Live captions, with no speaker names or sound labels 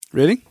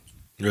Ready?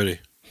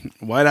 Ready.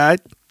 Wide-eyed.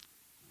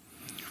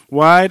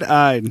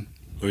 Wide-eyed. Are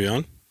we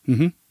on?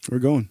 Mm-hmm. We're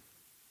going.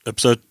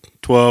 Episode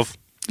 12.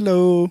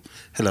 Hello.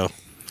 Hello.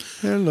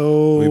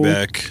 Hello. We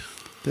back.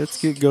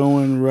 Let's get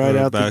going right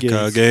out the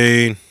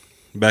gates.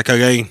 Back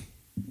again.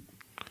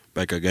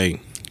 Back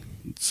again.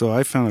 So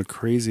I found a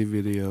crazy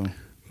video.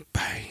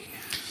 Bang.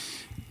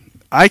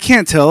 I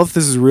can't tell if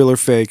this is real or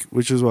fake,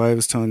 which is why I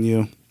was telling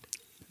you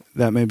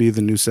that may be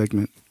the new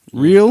segment.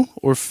 Real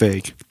or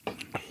fake?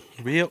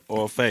 Real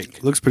or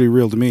fake? Looks pretty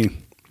real to me.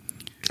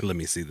 Let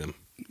me see them.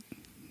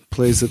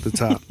 Plays at the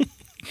top.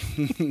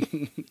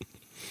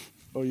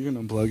 Oh, you're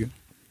going to unplug it?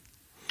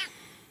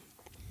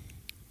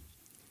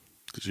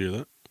 Did you hear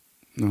that?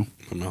 No.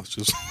 My mouth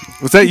just...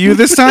 Was that you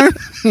this time?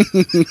 I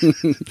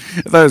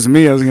thought it was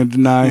me. I was going to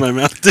deny. My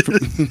mouth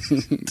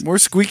did. More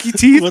squeaky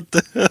teeth? What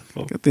the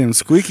hell? Got them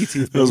squeaky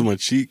teeth. That was my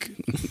cheek.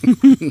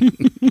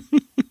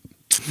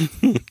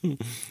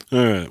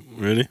 All right.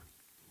 Ready?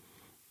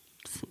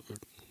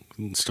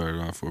 Let's start it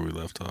off where we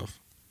left off.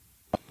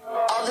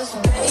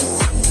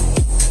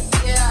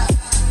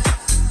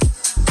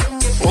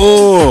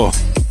 Oh!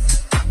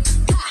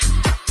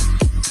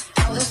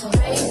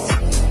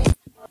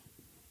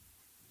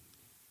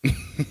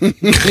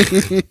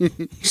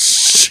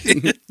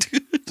 Shit,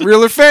 dude.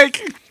 Real or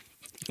fake?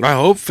 I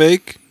hope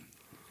fake.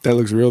 That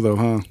looks real though,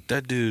 huh?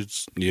 That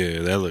dude's... Yeah,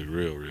 that looked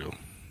real.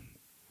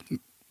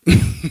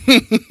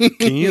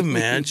 Can you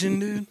imagine,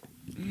 dude?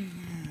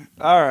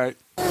 All right.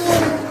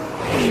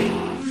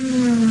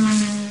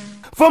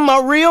 For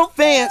my real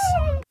fans.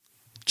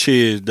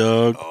 Cheers,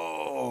 dog.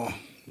 Oh.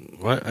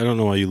 What? I don't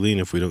know why you lean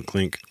if we don't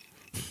clink.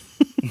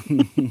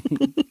 Get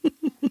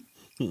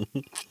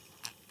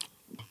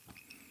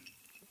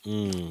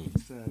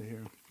out of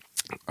here.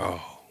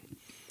 Oh.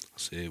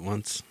 Say it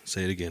once.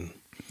 Say it again.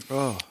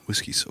 Oh.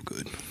 Whiskey's so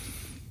good.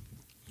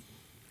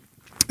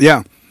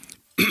 Yeah.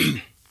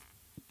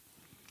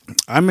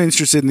 I'm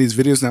interested in these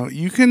videos now.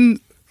 You can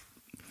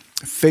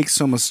fake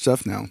so much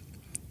stuff now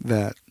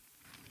that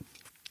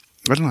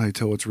I don't know how you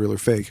tell what's real or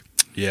fake.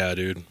 Yeah,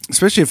 dude.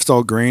 Especially if it's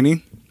all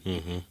grainy.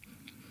 Mm-hmm.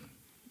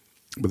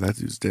 But that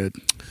dude's dead.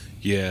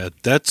 Yeah,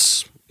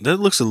 that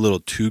looks a little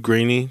too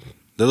grainy.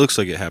 That looks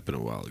like it happened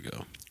a while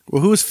ago.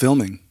 Well, who was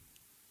filming?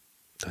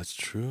 That's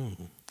true.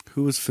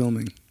 Who was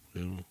filming?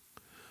 Yeah.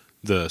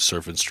 The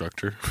surf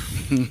instructor.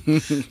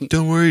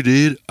 Don't worry,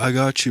 dude. I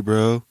got you,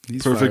 bro.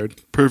 He's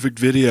fired. Perfect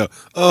video.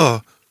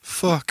 Oh,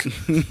 fuck.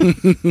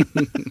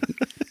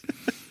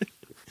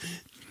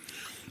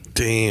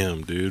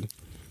 Damn, dude.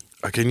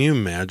 Can you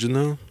imagine,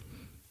 though?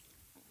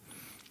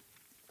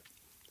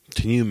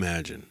 Can you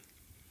imagine?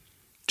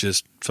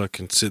 Just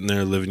fucking sitting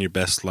there living your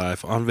best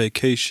life on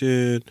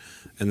vacation,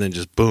 and then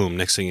just boom,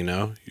 next thing you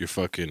know, you're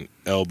fucking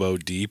elbow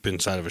deep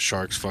inside of a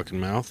shark's fucking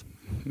mouth.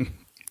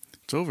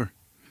 It's over.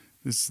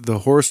 It's the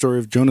horror story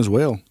of Jonah's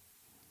whale.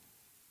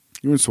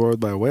 You were swallowed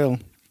by a whale.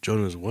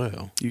 Jonah's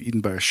whale? You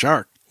eaten by a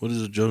shark. What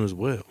is a Jonah's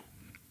whale?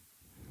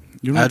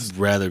 I'd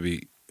rather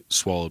be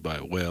swallowed by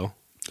a whale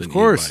than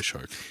eaten by a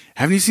shark.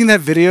 Haven't you seen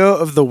that video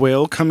of the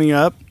whale coming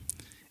up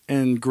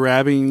and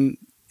grabbing...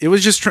 It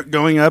was just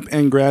going up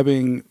and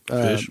grabbing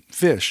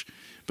fish.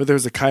 But there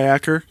was a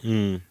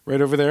kayaker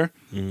right over there.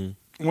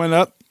 Went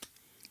up,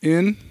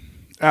 in,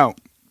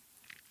 out.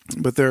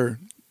 But their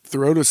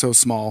throat is so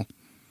small,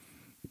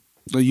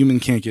 the human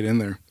can't get in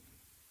there.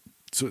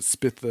 So it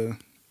spit the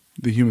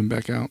human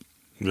back out.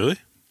 Really?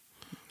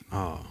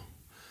 Oh.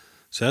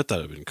 See, I thought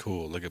it'd been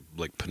cool.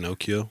 Like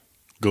Pinocchio.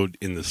 Go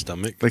in the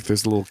stomach. Like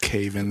there's a little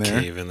cave in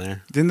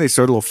there. Didn't they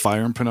start a little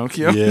fire in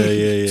Pinocchio?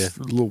 Yeah. Just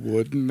a little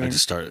wood in there. I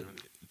just started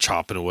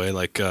chopping away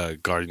like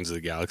Guardians of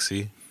the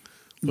Galaxy.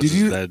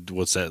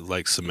 What's that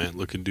like cement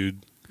looking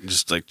dude?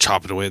 Just like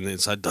chopping away on the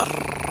inside.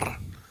 I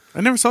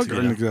never saw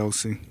Garden of the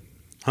Galaxy.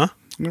 Huh?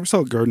 I never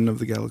saw Garden of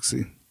the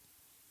Galaxy.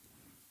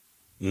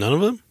 None of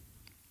them?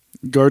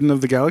 Garden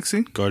of the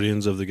Galaxy?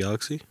 Guardians of the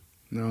Galaxy?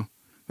 No.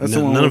 That's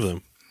the one none of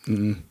them.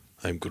 Mm-mm.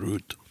 I'm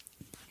Groot.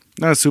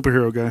 Not a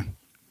superhero guy.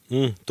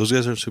 Those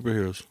guys aren't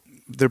superheroes.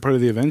 They're part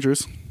of the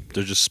Avengers.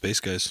 They're just space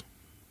guys.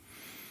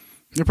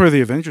 They're part of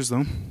the Avengers,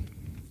 though.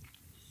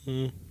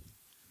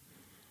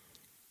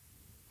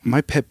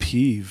 My pet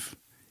peeve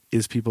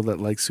is people that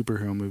like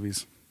superhero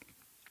movies.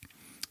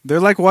 They're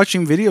like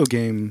watching video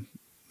game.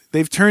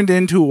 They've turned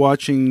into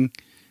watching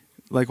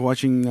Lord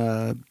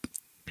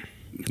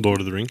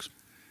of the Rings?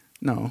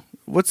 No.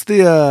 What's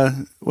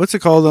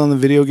it called on the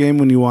video game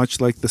when you watch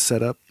like the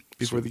setup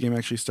before the game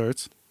actually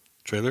starts?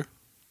 Trailer?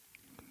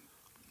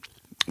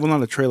 Well,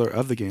 not a trailer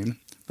of the game.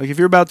 Like if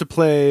you're about to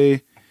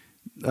play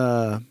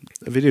a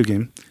video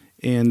game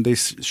and they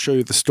show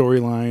you the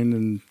storyline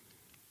and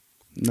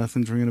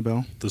nothing's ringing a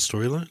bell. The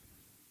storyline?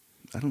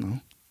 I don't know.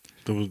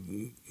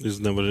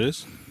 Isn't that what it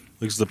is?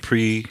 Like it's the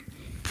pre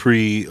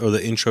or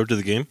the intro to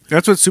the game?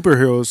 That's what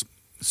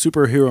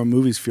superhero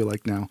movies feel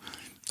like now.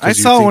 You're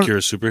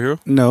a superhero?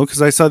 No,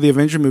 because I saw the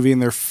Avenger movie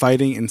and they're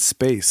fighting in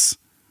space.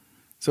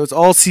 So it's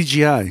all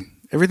CGI.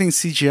 Everything's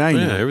CGI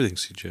now. Yeah,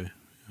 everything's CGI.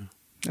 Yeah.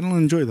 I don't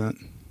enjoy that.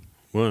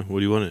 What do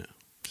you want it?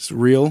 Just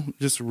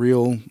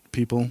real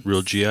people.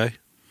 Real GI?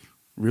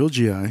 Real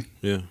GI.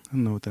 Yeah, I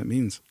don't know what that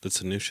means. that's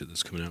the new shit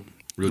that's coming out.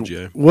 Real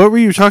GI. What were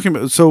you talking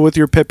about? So with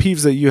your pet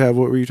peeves that you have,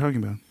 what were you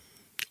talking about?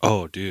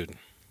 Oh, dude.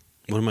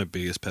 One of my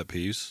biggest pet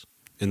peeves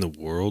in the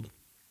world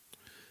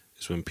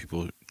is when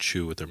people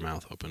chew with their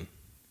mouth open.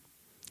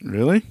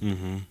 Really?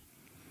 Mm-hmm.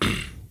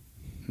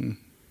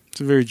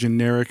 It's a very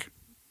generic.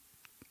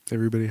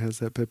 Everybody has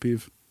that pet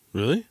peeve.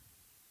 Really?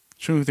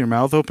 Chewing with your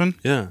mouth open?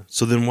 Yeah.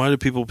 So then why do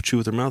people chew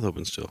with their mouth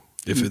open still?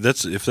 If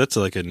that's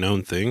like a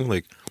known thing,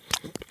 like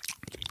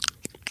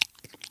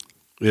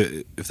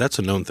if that's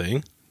a known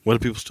thing, why do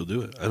people still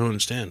do it? I don't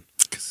understand.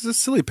 Because it's a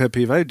silly pet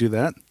peeve. I do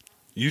that.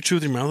 You chew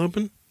with your mouth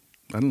open?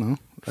 I don't know.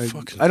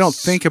 Fucking I don't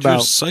think you're a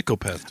about.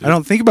 psychopath, dude. I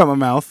don't think about my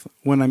mouth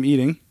when I'm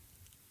eating.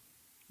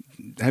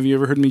 Have you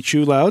ever heard me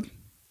chew loud?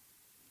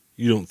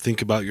 You don't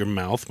think about your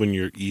mouth when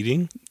you're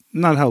eating?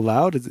 Not how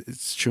loud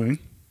it's chewing.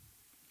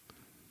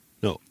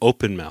 No,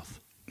 open mouth.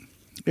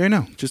 Yeah, I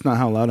know. Just not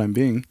how loud I'm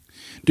being.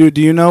 Dude,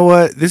 do you know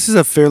what? This is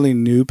a fairly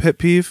new pet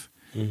peeve.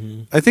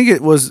 Mm-hmm. I think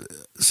it was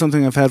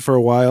something I've had for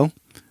a while,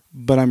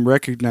 but I'm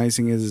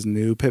recognizing it as a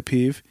new pet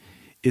peeve,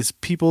 is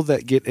people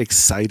that get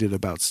excited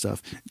about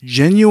stuff.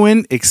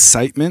 Genuine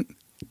excitement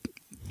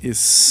is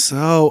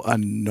so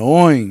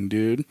annoying,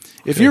 dude.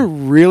 If Okay. you're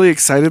really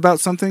excited about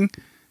something,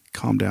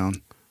 calm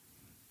down.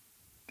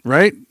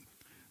 Right?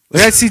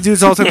 Like I see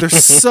dudes all the time, they're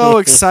so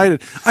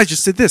excited. I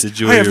just did this. Did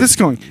you I have your this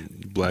going.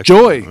 black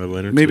Joy.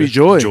 eyeliner Maybe today?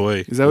 joy.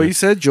 Joy. Is that what you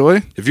said?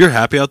 Joy? If you're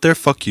happy out there,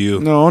 fuck you.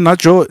 No, not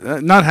joy.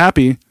 Not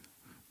happy.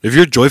 If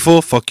you're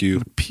joyful, fuck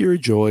you. Pure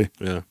joy.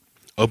 Yeah.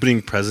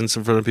 Opening presents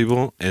in front of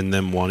people and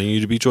them wanting you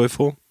to be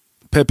joyful.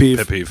 Pet peeve.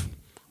 Pet peeve.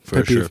 For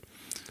Pet sure. peeve.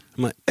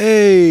 I'm like,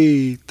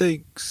 hey,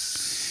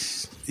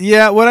 thanks.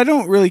 Yeah, what I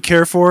don't really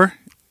care for,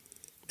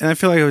 and I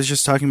feel like I was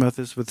just talking about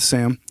this with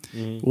Sam,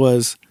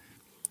 was,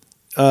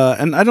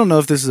 and I don't know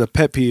if this is a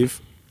pet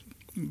peeve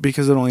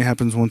because it only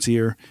happens once a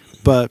year,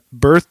 but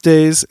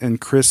birthdays and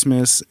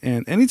Christmas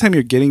and anytime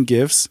you're getting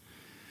gifts,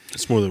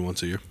 It's more than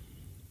once a year.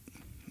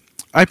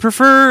 I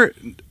prefer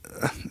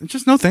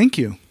just no thank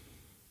you.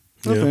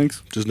 No Yeah.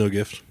 thanks. Just no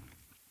gift.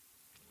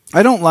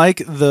 I don't like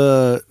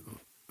the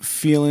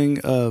feeling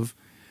of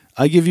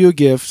I give you a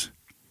gift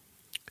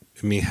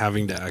And me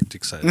having to act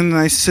excited. and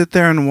I sit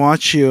there and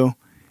watch you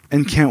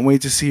and can't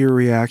wait to see your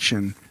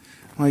reaction.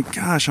 I'm like,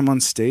 gosh, I'm on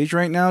stage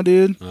right now,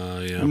 dude.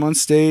 Yeah. I'm on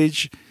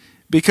stage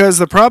because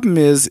the problem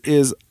is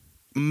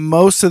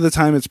most of the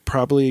time it's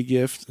probably a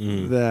gift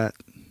that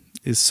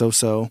is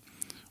so,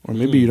 or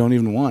maybe you don't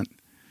even want.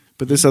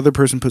 But this other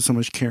person put so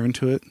much care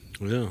into it,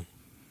 Yeah.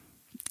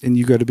 and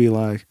you got to be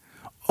like,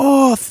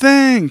 "Oh,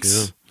 thanks."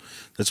 Yeah.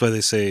 That's why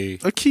they say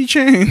A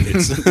keychain.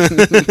 it's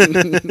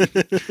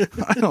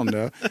I don't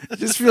know. It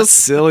just feels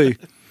silly.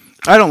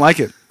 I don't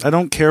like it. I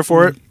don't care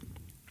for it.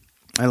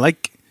 I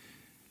like.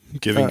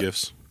 giving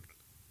gifts.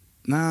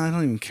 Nah, I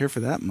don't even care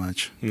for that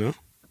much. No?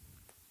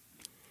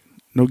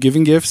 No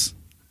giving gifts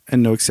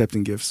and no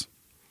accepting gifts.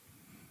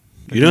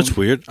 You know what's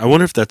weird? I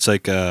wonder if that's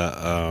like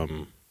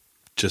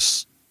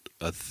just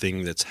a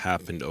thing that's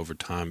happened over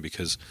time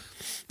because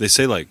they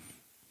say like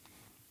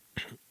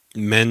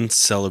men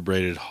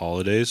celebrated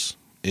holidays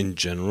in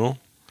general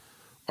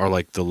are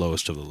like the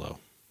lowest of the low.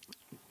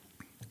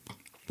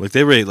 Like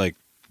they rate like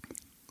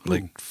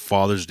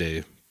Father's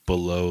Day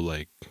below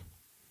like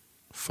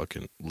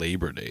fucking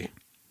Labor Day.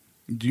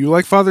 Do you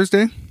like Father's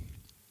Day?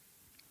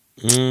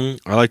 I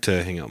like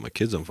to hang out with my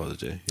kids on Father's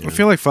Day. I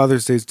feel like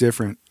Father's Day is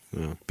different.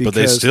 Yeah. But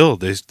they Because- still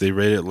they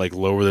rate it like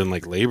lower than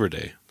like Labor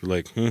Day.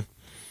 They're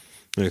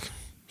like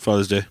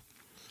Father's Day,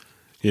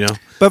 you know.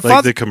 But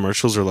like the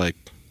commercials are like,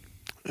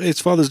 "Hey,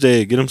 it's Father's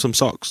Day. Get him some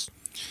socks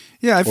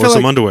yeah, I or feel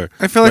some like underwear."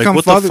 I feel like on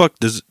what Father- the fuck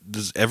does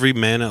every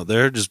man out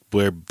there just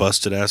wear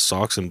busted ass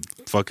socks and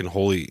fucking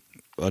holy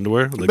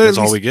underwear? Like But that's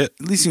at all least- we get.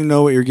 At least you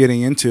know what you're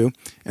getting into.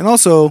 And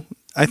also,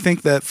 I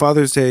think that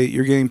Father's Day,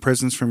 you're getting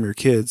presents from your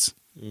kids.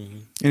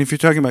 And if you're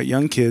talking about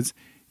young kids,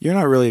 you're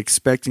not really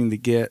expecting to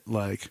get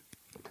like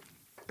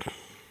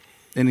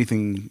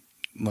anything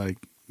like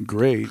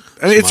great.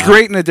 I mean, it's Smile.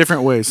 great in a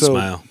different way. So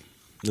Smile.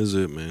 This is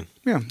it, man.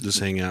 yeah, Just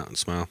hang out and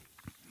smile.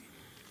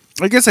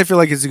 I guess I feel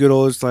like it's a good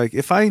old. It's like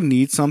if I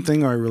need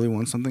something or I really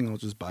want something, I'll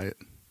just buy it.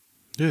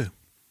 Yeah.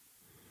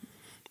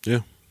 Yeah.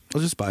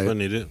 I'll just buy If I it.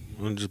 need it,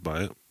 I'll just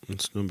buy it.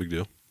 It's no big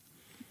deal.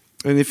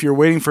 And if you're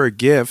waiting for a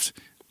gift,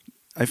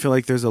 I feel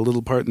like there's a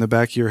little part in the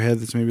back of your head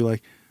that's maybe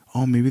like,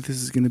 oh, maybe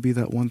this is going to be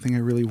that one thing I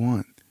really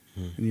want.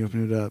 And you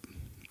open it up.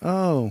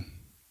 Oh,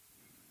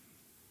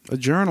 a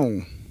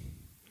journal.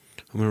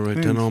 I'm gonna write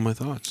down Thanks. all my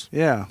thoughts.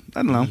 Yeah,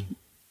 I don't know.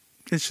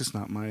 It's just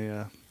not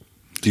my.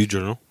 Do you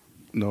journal?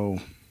 No.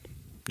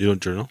 You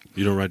don't journal?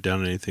 You don't write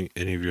down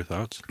any of your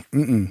thoughts?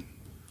 Mm-mm.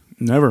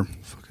 Never.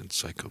 Fucking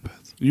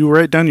psychopath. You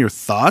write down your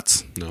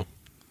thoughts? No.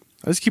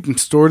 I just keep them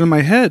stored in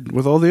my head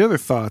with all the other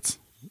thoughts.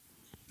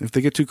 If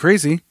they get too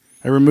crazy,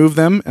 I remove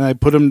them and I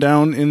put them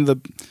down in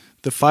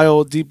the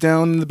file deep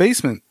down in the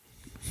basement.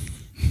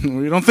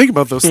 We don't think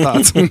about those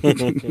thoughts.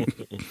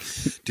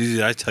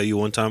 Did I tell you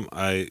one time?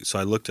 I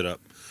looked it up.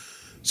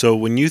 So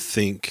when you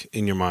think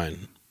in your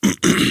mind,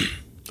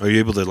 are you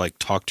able to like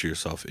talk to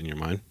yourself in your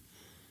mind?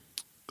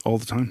 all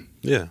the time.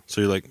 Yeah.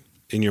 So you're like,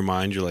 in your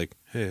mind, you're like,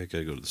 hey, I got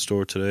to go to the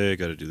store today. I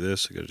got to do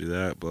this. I got to do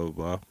that, blah, blah,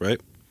 blah. Right?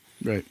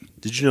 Right.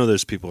 Did you know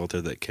there's people out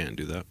there that can't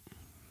do that?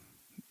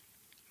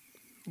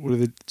 What are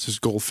they?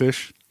 Just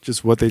goldfish?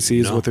 Just what they see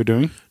is No. what they're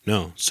doing?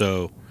 No.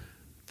 So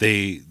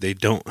they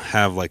don't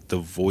have like the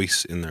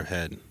voice in their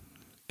head.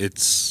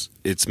 It's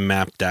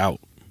mapped out.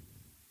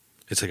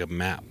 It's like a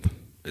map.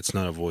 It's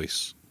not a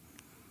voice.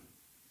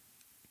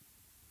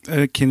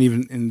 I can't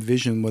even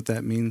envision what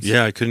that means.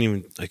 Yeah, I couldn't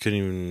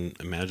even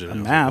imagine A it. I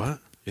was map? like, what?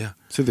 Yeah.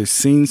 So they're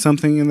seeing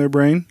something in their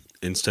brain?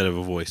 Instead of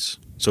a voice.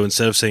 So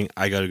instead of saying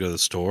I got to go to the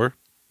store,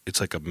 it's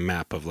like a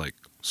map of like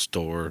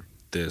store,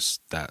 this,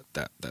 that.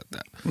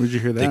 Where'd you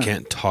hear that? They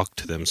can't talk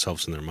to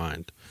themselves in their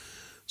mind.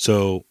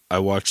 So I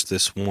watched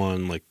this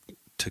one like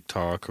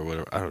TikTok or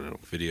whatever, I don't know,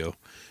 video,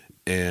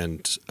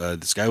 and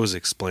this guy was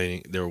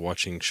explaining they were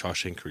watching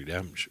Shawshank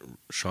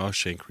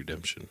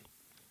Redemption,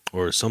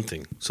 or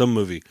something, some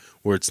movie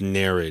where it's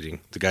narrating.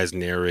 The guy's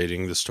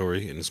narrating the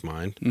story in his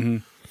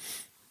mind,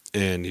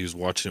 and he was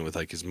watching it with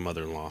like his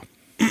mother-in-law,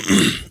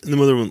 and the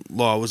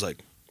mother-in-law was like,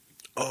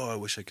 "Oh, I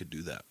wish I could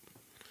do that.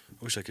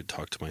 I wish I could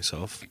talk to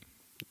myself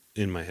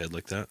in my head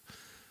like that."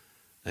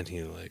 And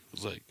he like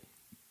was like,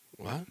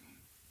 "What?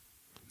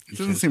 It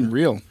doesn't seem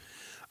real.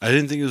 I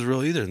didn't think it was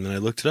real either." And then I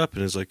looked it up,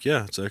 and it's like,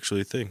 yeah, it's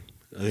actually a thing.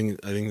 I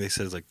think they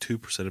said it's like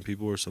 2% of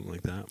people or something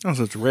like that. Oh,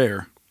 so it's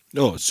rare.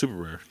 Oh, it's super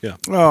rare. Yeah.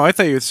 Oh, I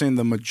thought you were saying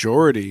the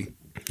majority.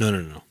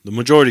 No. The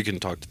majority can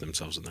talk to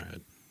themselves in their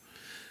head.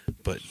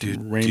 But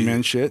dude, Rain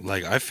Man shit.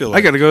 Like I feel I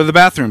like got to go to the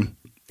bathroom.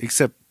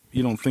 Except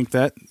you don't think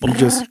that. You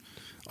just,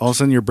 all of a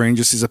sudden your brain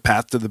just sees a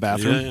path to the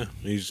bathroom. yeah.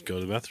 You just go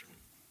to the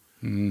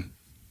bathroom.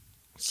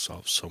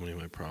 Solve so many of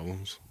my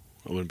problems.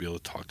 I wouldn't be able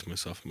to talk to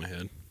myself in my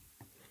head.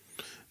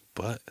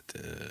 But at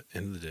the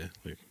end of the day,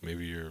 like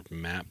maybe your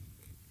map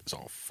is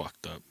all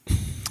fucked up.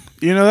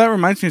 You know, that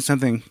reminds me of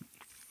something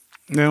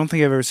I don't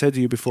think I've ever said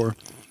to you before.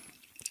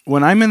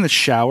 When I'm in the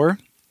shower,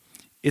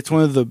 it's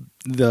one of the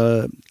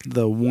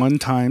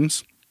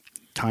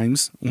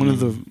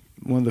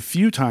one of the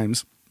few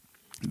times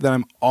that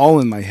I'm all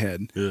in my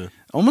head. Yeah.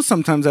 Almost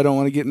sometimes I don't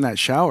want to get in that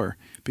shower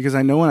because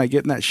I know when I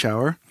get in that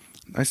shower,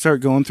 I start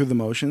going through the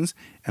motions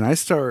and I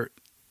start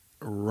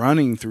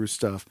running through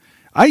stuff.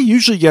 I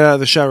usually get out of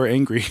the shower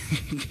angry.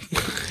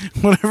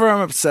 Whatever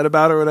I'm upset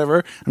about or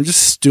whatever, I'm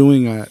just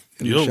stewing at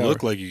in You the don't shower.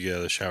 look like you get out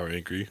of the shower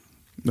angry.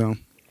 No.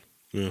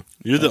 Yeah.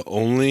 You're the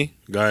only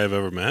guy I've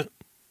ever met,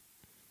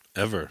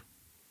 ever,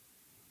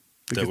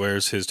 that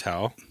wears his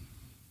towel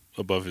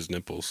above his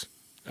nipples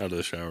out of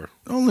the shower.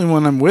 Only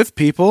when I'm with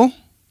people.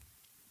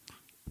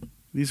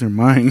 These are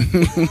mine.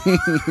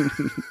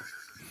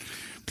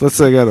 Plus,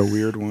 I got a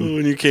weird one.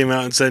 When you came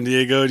out in San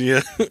Diego and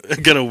you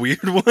got a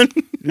weird one?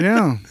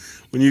 Yeah.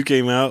 When you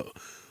came out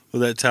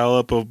with that towel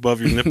up above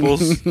your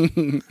nipples?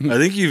 I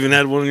think you even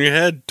had one on your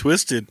head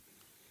twisted.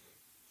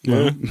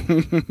 Yeah.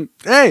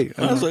 Hey.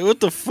 I was like, what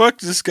the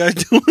fuck is this guy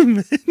doing,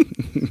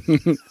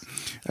 man?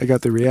 I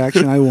got the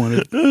reaction I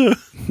wanted.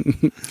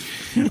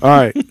 All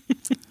right.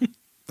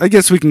 I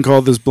guess we can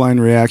call this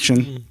blind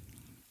reaction.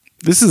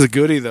 This is a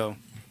goodie, though.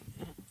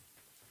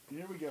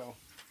 Here we go.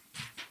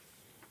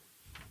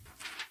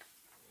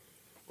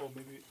 Oh,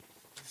 maybe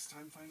this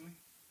time finally?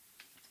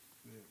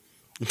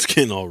 It's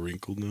getting all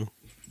wrinkled now.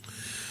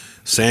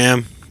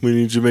 Sam, we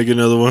need you to make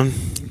another one.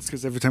 It's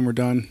because every time we're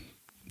done,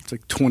 it's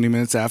like 20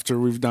 minutes after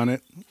we've done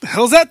it. What the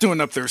hell's that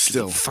doing up there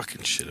still? Get the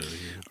fucking shit out of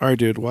here. All right,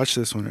 dude. Watch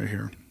this one right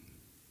here.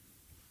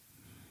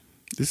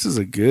 This is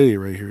a goodie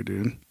right here,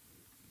 dude.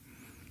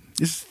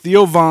 This is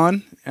Theo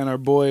Vaughn and our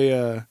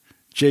boy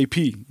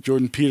JP,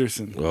 Jordan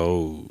Peterson.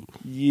 Oh.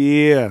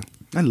 Yeah.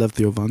 I love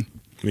Theo Vaughn.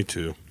 Me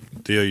too.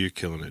 Theo, you're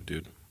killing it,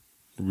 dude.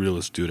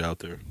 Realest dude out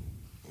there.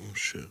 Oh,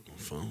 shit.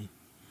 Phone.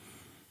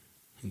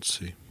 Let's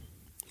see.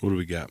 What do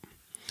we got?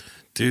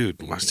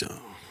 Dude, watch out.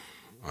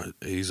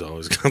 He's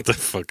always got that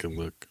fucking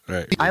look. All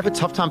right. I have a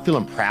tough time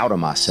feeling proud of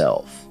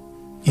myself.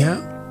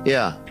 Yeah?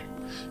 Yeah.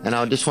 And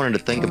I just wanted to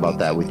think about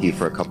that with you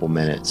for a couple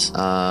minutes.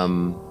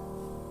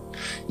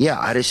 Yeah,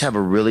 I just have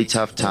a really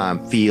tough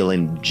time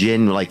feeling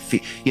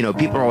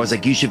people are always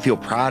like, you should feel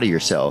proud of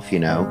yourself,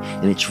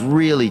 and it's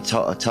really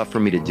tough for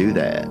me to do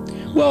that.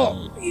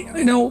 Well,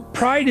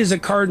 pride is a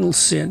cardinal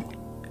sin,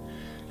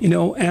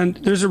 and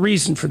there's a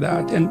reason for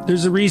that. And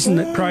there's a reason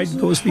that pride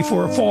goes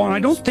before a fall. And I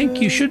don't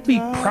think you should be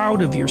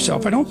proud of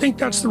yourself. I don't think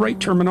that's the right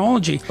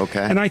terminology.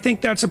 Okay. And I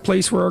think that's a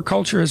place where our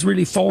culture has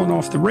really fallen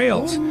off the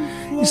rails.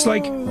 It's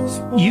like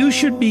you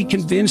should be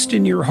convinced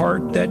in your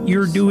heart that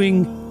you're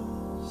doing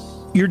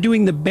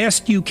the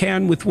best you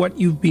can with what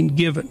you've been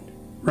given,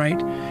 right?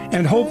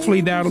 And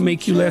hopefully that'll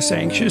make you less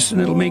anxious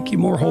and it'll make you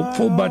more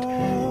hopeful. But,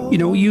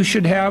 you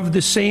should have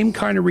the same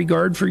kind of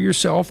regard for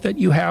yourself that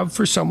you have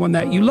for someone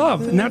that you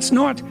love. And that's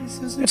not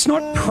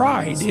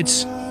pride.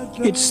 It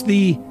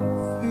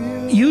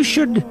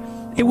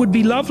would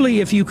be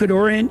lovely if you could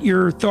orient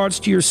your thoughts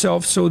to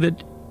yourself so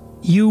that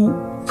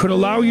you could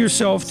allow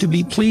yourself to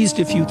be pleased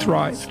if you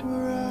thrived.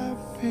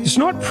 It's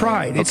not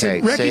pride. It's Okay,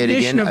 a say it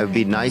recognition again. It of would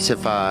be nice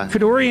if I...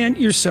 could orient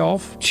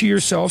yourself to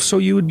yourself so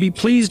you would be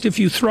pleased if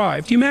you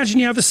thrive. Do you imagine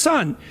you have a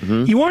son?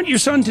 You want your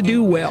son to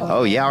do well.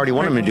 Oh, yeah, I already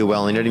want him to do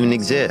well, and he doesn't even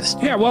exist.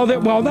 Yeah, well,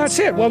 that's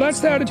it. Well, that's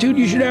the attitude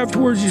you should have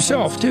towards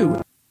yourself,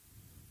 too.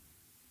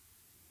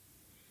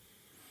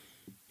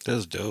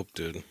 That's dope,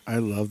 dude. I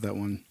love that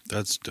one.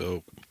 That's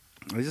dope.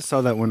 I just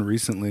saw that one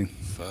recently.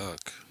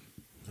 Fuck.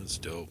 That's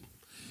dope.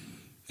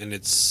 And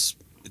it's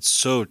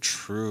so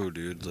true,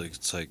 dude. Like,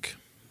 it's like...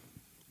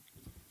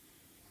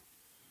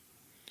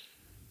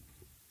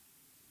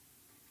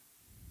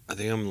 I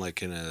think I'm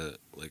like in a...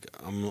 Like,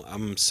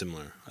 I'm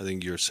similar. I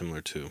think you're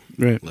similar, too.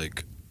 Right.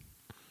 Like,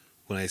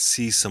 when I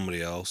see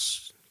somebody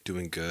else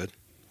doing good,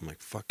 I'm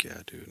like, fuck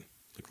yeah, dude.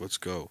 Like, let's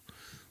go.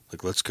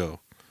 Like, let's go.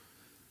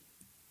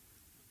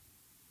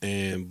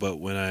 But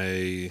when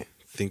I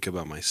think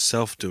about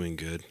myself doing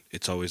good,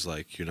 it's always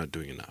like, you're not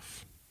doing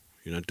enough.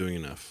 You're not doing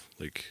enough.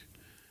 Like,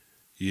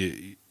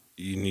 you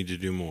need to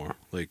do more.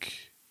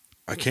 Like,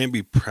 I can't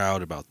be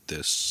proud about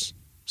this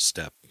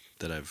step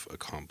that I've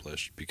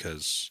accomplished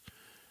because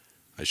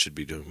I should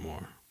be doing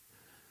more.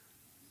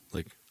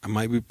 Like, I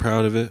might be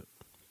proud of it,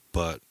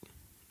 but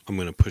I'm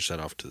going to push that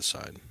off to the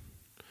side.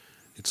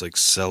 It's like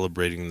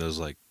celebrating those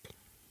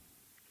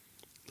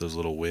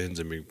little wins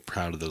and being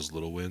proud of those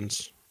little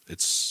wins.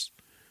 It's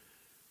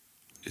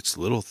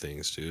little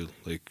things, dude.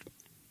 Like,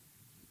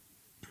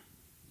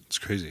 it's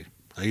crazy.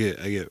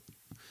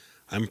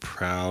 I'm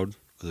proud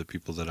of the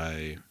people that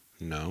I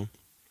know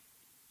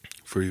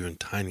for even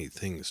tiny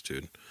things,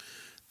 dude.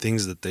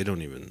 Things that they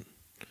don't even...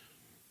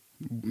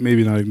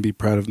 Maybe not even be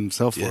proud of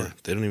themselves Yeah, for.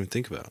 they don't even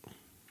think about.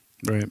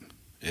 Right.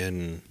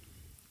 And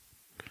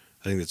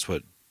I think that's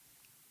what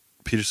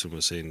Peterson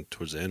was saying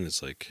towards the end.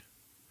 It's like,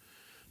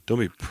 don't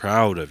be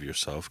proud of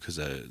yourself because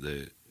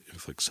they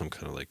inflict some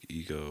kind of like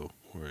ego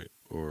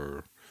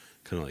or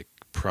kind of like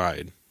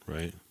pride,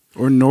 right?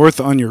 Or north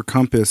on your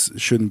compass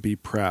shouldn't be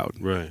proud.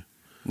 Right.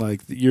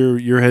 Like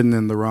you're heading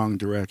in the wrong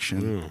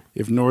direction. Yeah.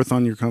 If north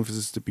on your compass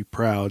is to be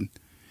proud,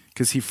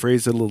 because he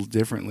phrased it a little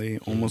differently,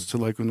 almost to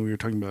like when we were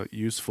talking about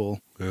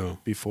useful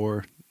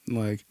before.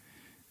 Like,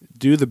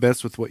 do the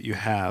best with what you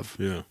have.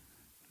 Yeah.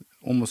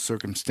 Almost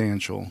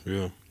circumstantial.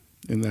 Yeah.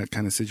 In that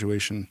kind of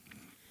situation.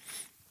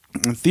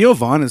 And Theo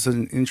Von is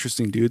an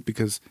interesting dude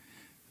because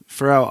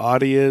for how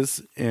odd he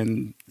is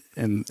and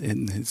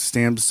his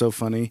stand is so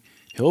funny,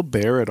 he'll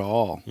bear it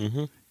all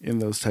in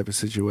those type of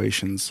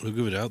situations. We'll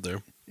give it out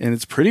there. And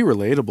it's pretty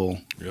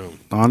relatable. Yeah.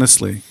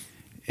 Honestly.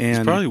 And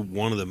he's probably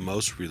one of the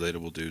most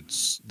relatable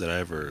dudes that I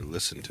ever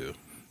listened to.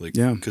 Like,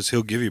 yeah. Because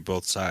he'll give you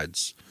both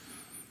sides.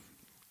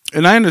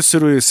 And I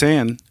understood what he was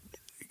saying.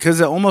 Because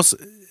it almost,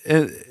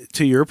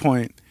 to your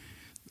point,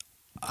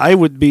 I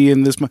would be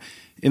in this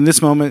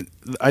moment,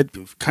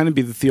 I'd kind of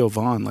be the Theo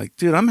Von. Like,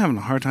 dude, I'm having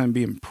a hard time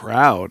being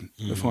proud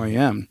of who I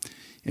am.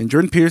 And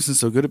Jordan Peterson's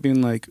so good at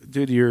being like,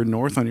 dude, your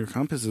north on your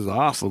compass is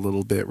off a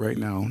little bit right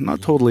now.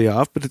 Not totally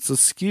off, but it's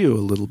askew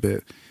a little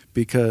bit.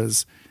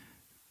 Because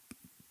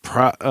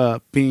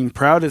being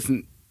proud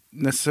isn't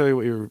necessarily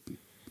what you're...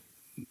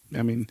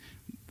 I mean,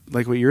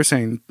 like what you're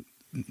saying,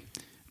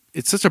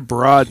 it's such a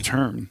broad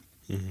term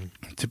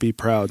to be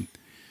proud.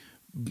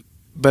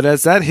 But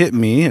as that hit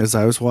me, as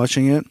I was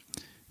watching it,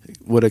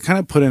 what it kind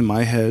of put in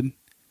my head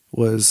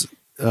was,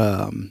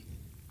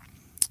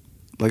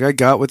 like, I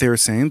got what they were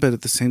saying, but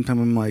at the same time,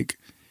 I'm like,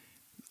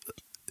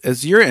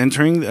 as you're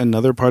entering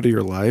another part of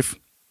your life,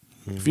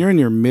 if you're in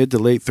your mid to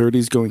late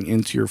 30s going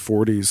into your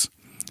 40s,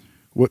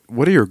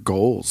 what are your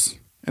goals?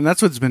 And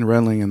that's what's been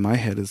rattling in my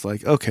head is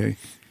like, okay,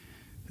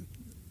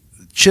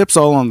 chips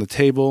all on the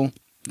table,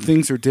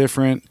 things are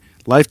different.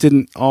 Life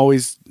didn't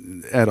always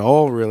at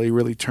all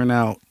really turn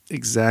out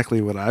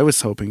exactly what I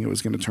was hoping it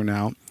was going to turn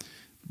out.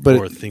 But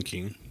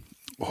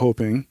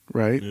hoping,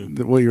 right?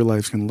 That what your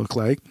life's going to look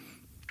like.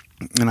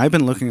 And I've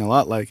been looking a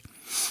lot like,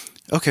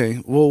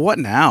 okay, well, what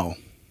now?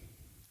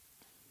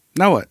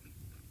 Now what?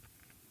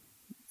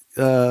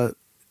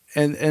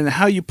 And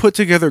how you put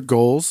together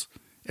goals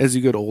as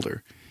you get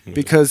older,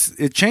 because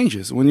it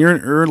changes. When you're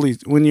in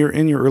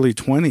your early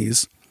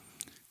 20s,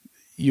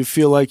 you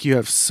feel like you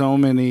have so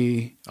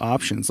many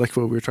options, like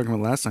what we were talking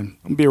about last time.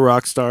 I'm gonna be a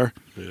rock star.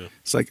 Yeah.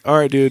 It's like, all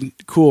right, dude,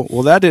 cool.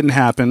 Well, that didn't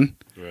happen.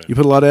 Right. You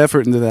put a lot of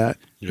effort into that.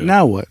 Yeah.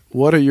 Now what?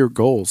 What are your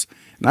goals?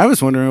 And I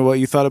was wondering what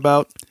you thought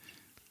about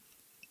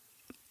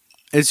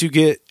as you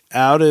get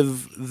out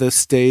of the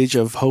stage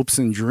of hopes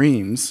and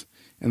dreams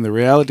and the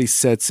reality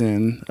sets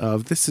in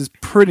of this is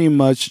pretty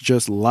much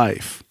just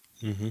life.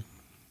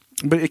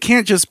 But it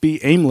can't just be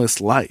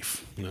aimless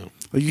life. No.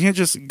 Like, you can't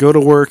just go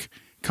to work,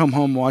 come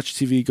home, watch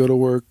TV, go to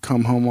work,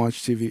 come home,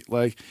 watch TV.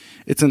 Like,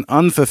 it's an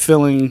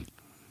unfulfilling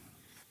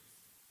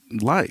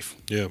life.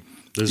 Yeah.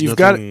 There's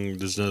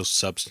no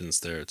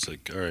substance there. It's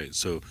like, all right,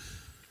 so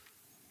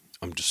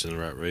I'm just in the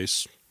rat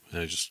race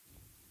and I just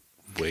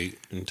wait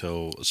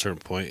until a certain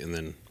point and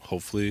then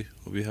hopefully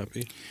I'll be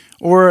happy.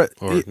 Or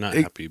not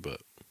happy,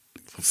 but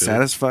fulfilled.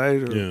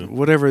 Satisfied or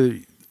whatever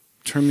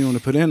term you want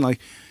to put in. Like,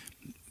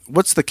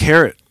 what's the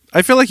carrot?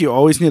 I feel like you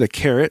always need a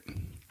carrot,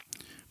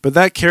 but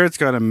that carrot's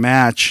got to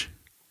match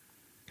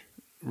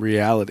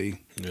reality,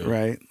 Yeah.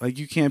 right? Like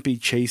you can't be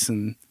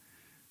chasing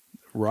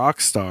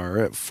rock star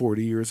at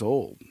 40 years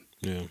old,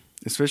 Yeah.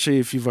 especially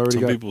if you've already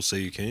Some got. people say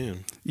you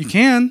can. You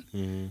can.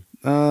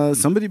 Mm-hmm.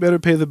 Somebody better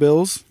pay the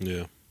bills.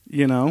 Yeah.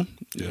 You know,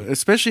 Yeah.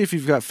 especially if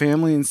you've got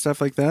family and stuff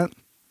like that.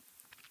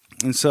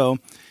 And so,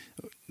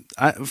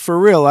 for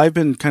real, I've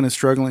been kind of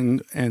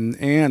struggling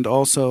and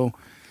also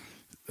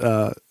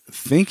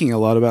thinking a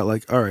lot about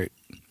like, all right,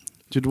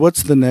 dude,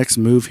 what's the next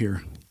move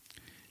here?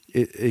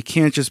 It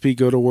can't just be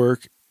go to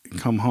work,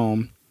 come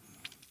home.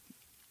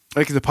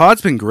 Like the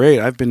pod's been great.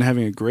 I've been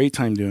having a great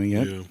time doing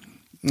it. Yeah.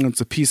 And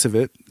it's a piece of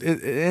it.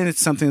 And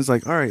it's something that's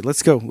like, all right,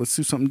 let's go. Let's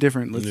do something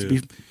different.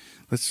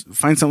 Let's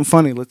find something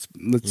funny. Let's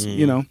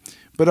you know.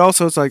 But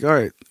also it's like, all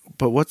right,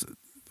 but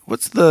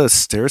what's the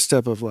stair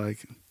step of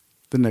like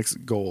the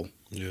next goal?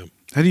 Yeah.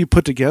 How do you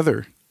put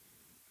together?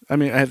 I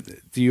mean,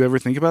 do you ever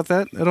think about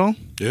that at all?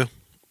 Yeah.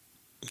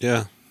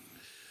 Yeah.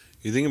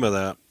 You think about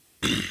that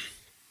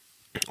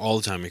all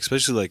the time,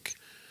 especially like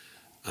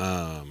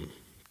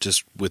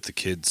just with the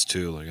kids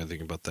too. Like I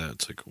think about that.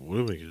 It's like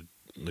what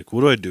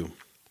do I do?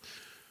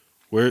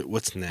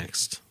 What's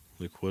next?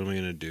 Like what am I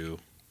gonna do?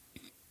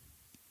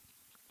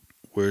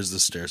 Where's the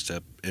stair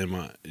step?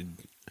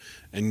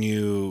 And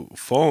you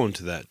fall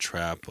into that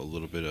trap a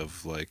little bit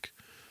of like,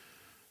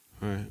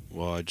 all right,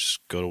 well, I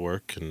just go to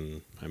work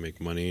and I make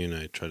money and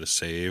I try to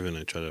save and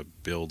I try to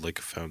build like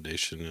a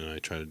foundation and I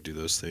try to do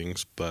those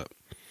things, but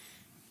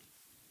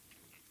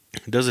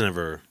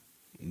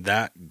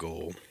that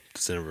goal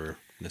doesn't ever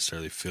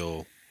necessarily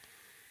feel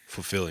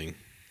fulfilling,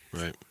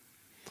 right?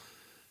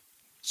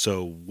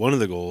 So one of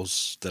the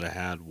goals that I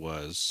had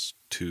was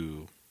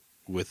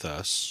with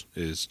us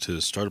is to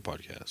start a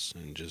podcast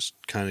and just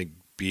kind of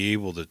be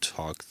able to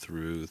talk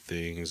through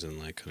things and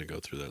like kind of go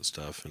through that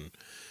stuff, and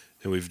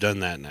we've done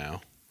that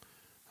now.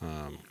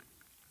 And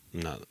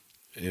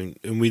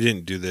we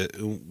didn't do that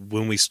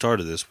when we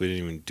started this. We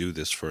didn't even do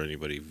this for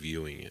anybody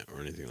viewing it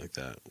or anything like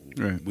that.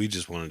 Right. We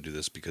just want to do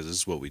this because this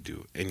is what we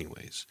do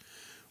anyways.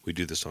 We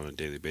do this on a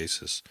daily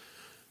basis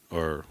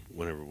or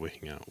whenever we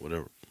hang out,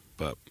 whatever.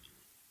 But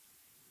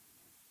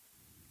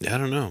yeah, I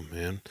don't know,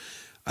 man.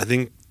 I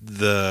think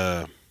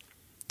the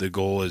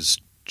goal has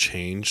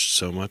changed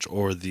so much,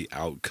 or the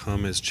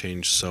outcome has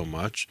changed so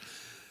much,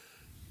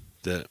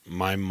 that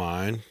my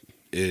mind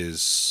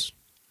is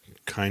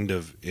kind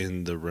of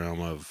in the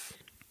realm of,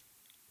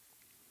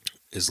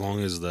 as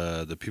long as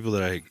the people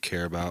that I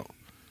care about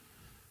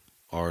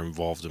are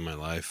involved in my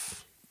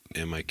life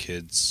and my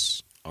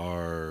kids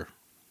are,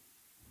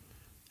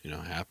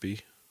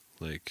 happy,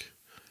 like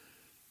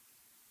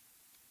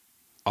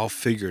I'll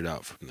figure it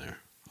out from there.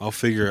 I'll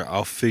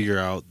figure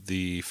out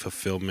the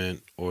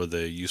fulfillment or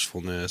the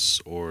usefulness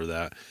or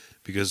that,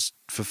 because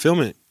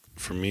fulfillment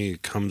for me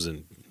comes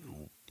in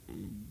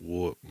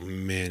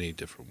many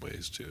different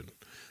ways, dude.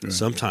 Right.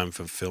 Sometimes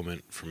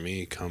fulfillment for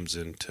me comes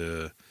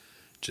into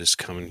just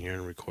coming here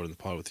and recording the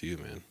pod with you,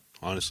 man.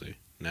 Honestly,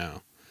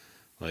 now,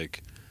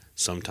 like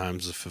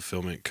sometimes the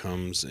fulfillment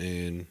comes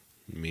in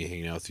me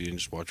hanging out with you and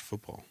just watching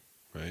football,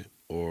 right?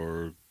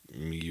 Or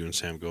you and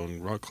Sam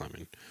going rock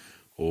climbing,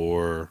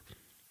 or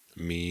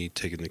me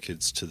taking the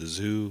kids to the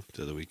zoo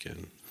the other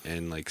weekend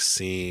and like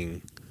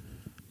seeing,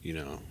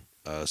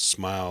 a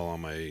smile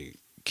on my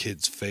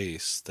kid's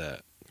face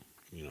that,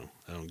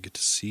 I don't get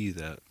to see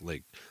that.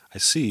 Like I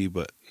see,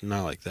 but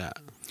not like that.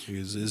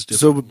 It's different.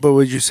 So, but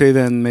would you say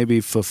then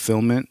maybe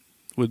fulfillment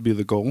would be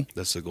the goal?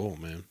 That's the goal,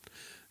 man.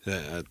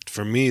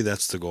 For me,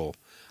 that's the goal.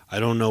 I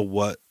don't know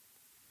what,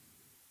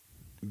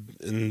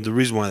 and the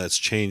reason why that's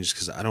changed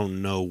because I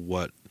don't know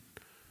what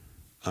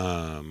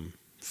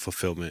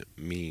fulfillment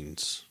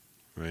means,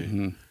 right?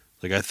 Mm-hmm.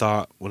 Like I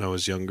thought when I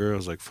was younger, I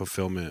was like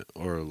fulfillment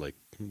or like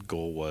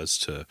goal was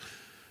to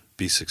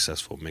be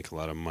successful, make a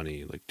lot of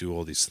money, like do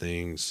all these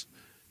things,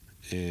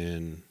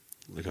 and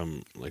like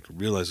I'm like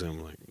realizing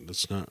I'm like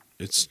that's not.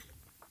 It's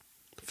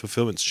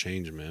fulfillment's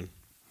changed, man.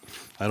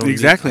 I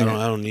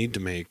don't need to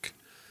make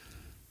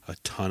a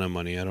ton of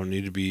money. I don't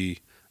need to be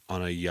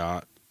on a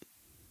yacht,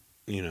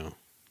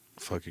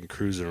 fucking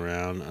cruising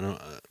around. I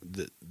don't.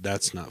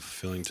 That's not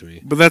fulfilling to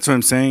me. But that's what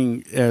I'm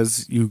saying.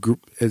 As you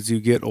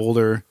get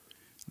older,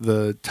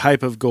 the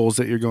type of goals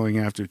that you're going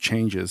after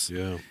changes.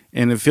 Yeah.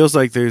 And it feels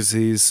like there's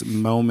these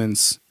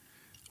moments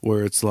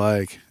where it's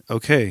like,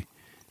 okay,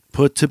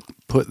 put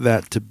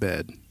that to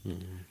bed.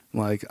 Mm-hmm.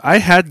 Like I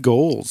had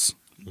goals.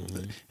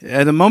 Mm-hmm.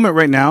 At a moment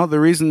right now, the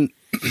reason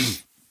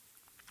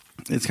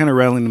it's kind of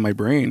rattling in my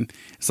brain,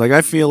 it's like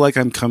I feel like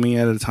I'm coming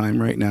at a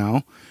time right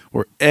now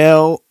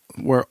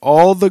where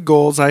all the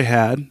goals I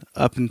had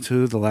up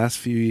into the last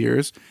few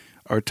years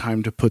are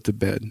time to put to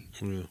bed.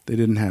 Yeah. They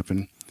didn't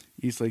happen.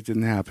 Eastlake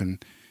didn't happen.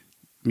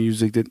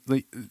 Music didn't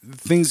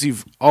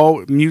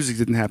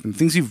happen.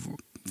 Things you've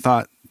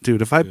thought,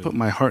 dude, if I put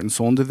my heart and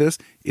soul into this,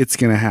 it's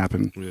gonna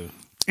happen. Yeah.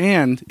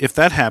 And if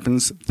that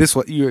happens,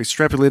 you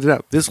extrapolate it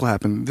out. This will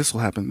happen. This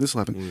will happen. This will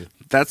happen. Yeah.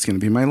 That's gonna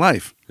be my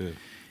life. Yeah.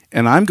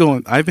 And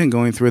I've been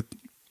going through it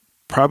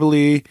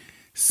probably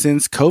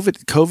since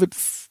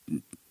COVID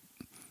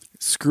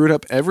screwed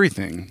up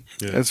everything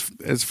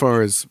as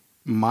far as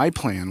my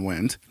plan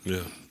went.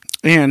 Yeah.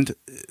 And,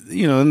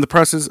 in the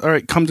process, all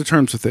right, come to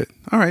terms with it.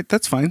 All right,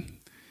 that's fine.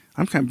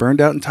 I'm kind of burned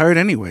out and tired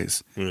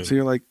anyways. Yeah. So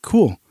you're like,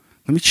 cool,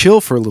 let me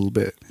chill for a little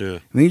bit. Yeah.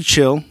 And then you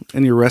chill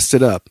and you're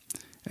rested up.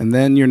 And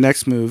then your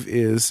next move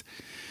is,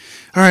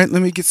 all right,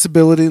 let me get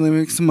stability, let me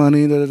make some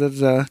money, da da da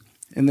da.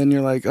 And then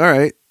you're like, all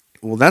right,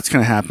 well, that's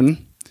going to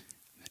happen.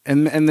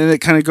 And then it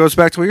kind of goes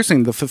back to what you're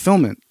saying, the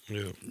fulfillment.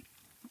 Yeah.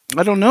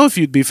 I don't know if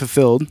you'd be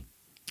fulfilled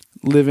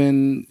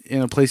living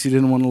in a place you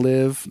didn't want to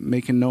live,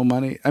 making no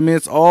money. I mean,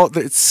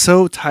 it's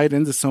so tied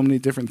into so many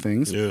different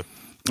things. Yeah.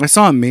 I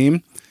saw a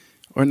meme,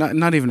 or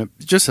not even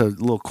just a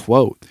little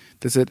quote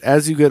that said,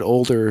 as you get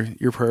older,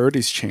 your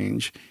priorities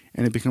change,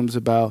 and it becomes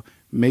about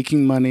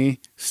making money,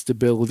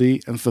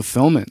 stability, and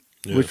fulfillment,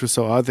 which was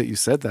so odd that you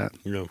said that.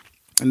 Yeah.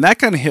 And that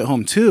kind of hit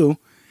home too.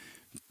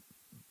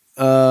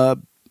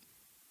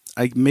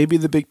 Maybe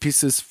the big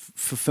piece is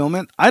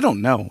fulfillment. I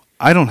don't know.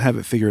 I don't have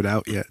it figured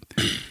out yet.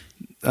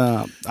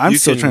 I'm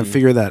still trying to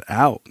figure that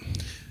out.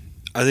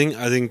 I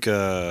think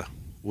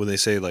when they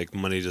say like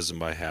money doesn't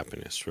buy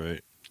happiness,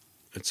 right?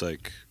 It's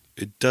like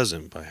it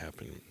doesn't buy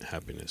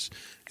happiness.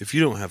 If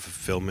you don't have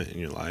fulfillment in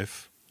your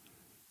life,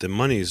 then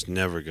money is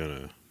never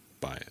gonna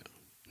buy it.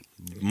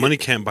 Money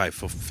can't buy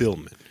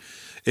fulfillment.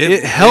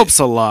 It helps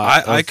a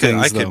lot. I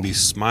could be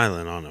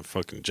smiling on a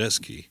fucking jet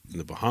ski in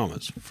the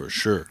Bahamas for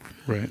sure.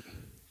 Right.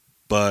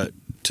 But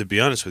to be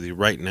honest with you,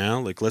 right now,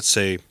 like let's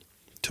say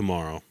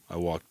tomorrow I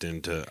walked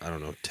into, I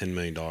don't know, $10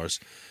 million,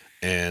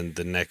 and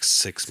the next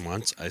 6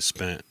 months I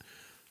spent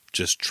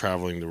just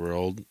traveling the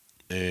world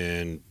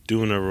and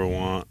doing whatever I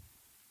want,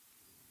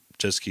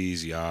 jet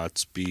skis,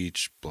 yachts,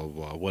 beach, blah,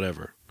 blah, blah,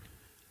 whatever.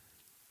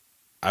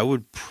 I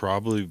would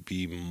probably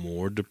be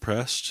more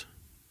depressed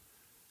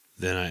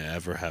than I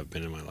ever have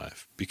been in my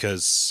life,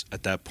 because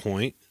at that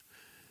point,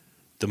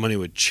 the money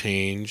would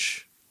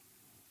change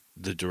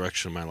the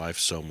direction of my life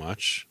so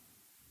much,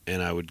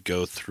 and I would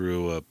go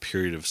through a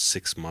period of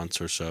 6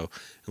 months or so,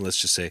 and let's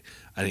just say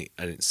I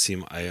didn't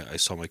see I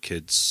saw my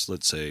kids,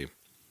 let's say,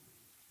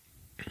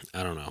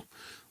 I don't know,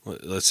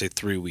 let's say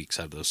 3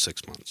 weeks out of those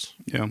 6 months.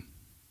 Yeah.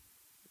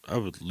 I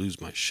would lose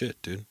my shit,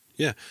 dude.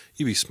 Yeah,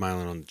 you'd be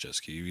smiling on the jet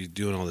ski, you'd be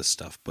doing all this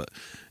stuff, but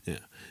yeah.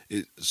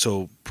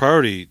 So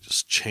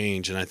priorities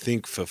change, and I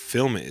think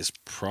fulfillment is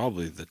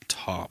probably the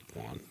top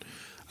one.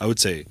 I would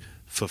say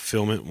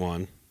fulfillment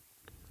one,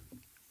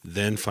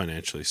 then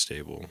financially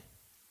stable,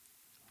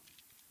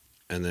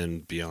 and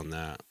then beyond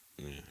that,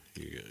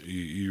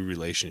 your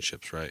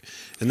relationships, right?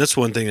 And that's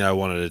one thing that I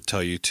wanted to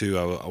tell you too.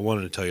 I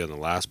wanted to tell you on the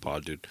last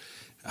pod, dude,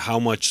 how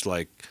much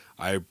like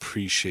I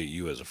appreciate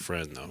you as a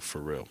friend, though, for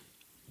real.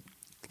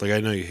 Like, I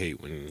know you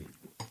hate when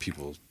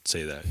people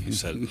say that. You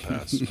said it in the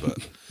past, but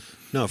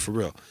no, for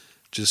real.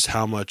 Just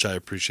how much I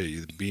appreciate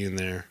you being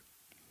there.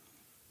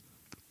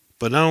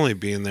 But not only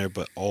being there,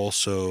 but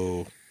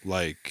also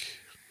like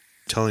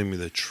telling me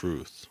the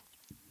truth.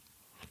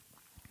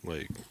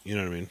 Like, you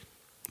know what I mean?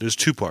 There's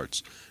two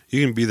parts.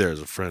 You can be there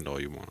as a friend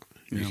all you want.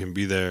 Yeah. You can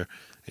be there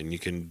and you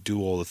can do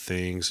all the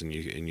things, and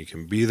you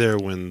can be there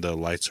when the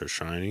lights are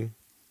shining,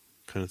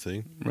 kind of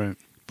thing. Right.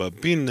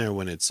 But being there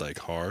when it's like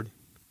hard,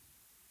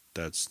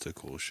 that's the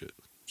cool shit.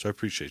 So I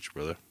appreciate you,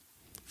 brother.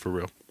 For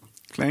real.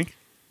 Clank.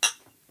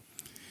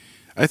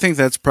 I think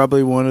that's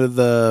probably one of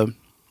the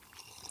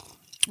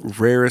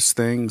rarest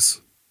things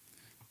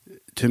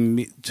to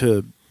me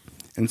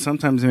and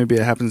sometimes maybe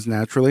it happens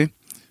naturally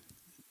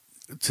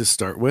to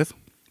start with,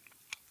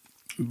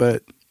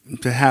 but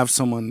to have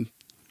someone,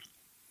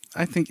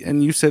 I think,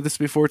 and you said this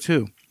before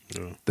too,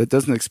 that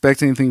doesn't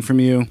expect anything from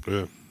you,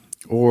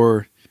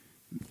 or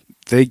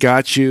they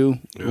got you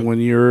when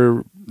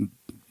you're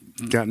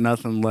got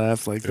nothing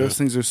left. Like those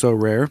things are so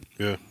rare.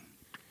 Yeah.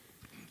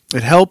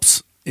 It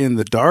helps in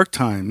the dark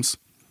times,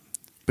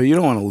 but you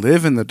don't want to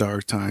live in the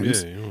dark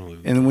times. Yeah, you don't want to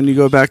live. And when you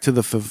go back to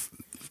the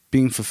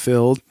being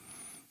fulfilled,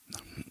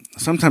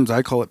 sometimes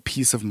I call it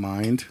peace of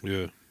mind.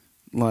 Yeah.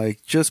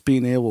 Like just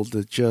being able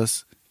to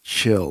just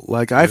chill.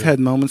 Like I've had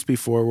moments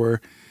before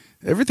where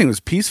everything was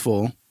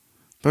peaceful,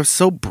 but I was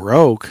so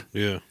broke.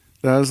 Yeah.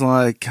 That I was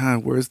like,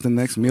 God, where's the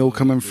next meal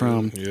coming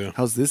from? Yeah.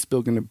 How's this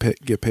bill going to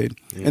get paid?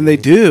 Mm-hmm. And they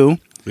do.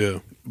 Yeah.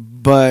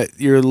 But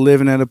you're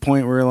living at a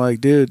point where you're like,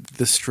 dude,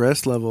 the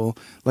stress level.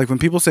 Like when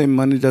people say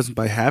money doesn't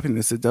buy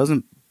happiness, it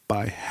doesn't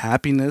buy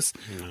happiness.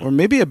 No. Or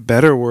maybe a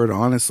better word,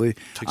 honestly.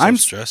 I'm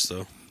stressed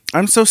though.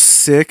 I'm so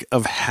sick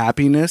of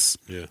happiness.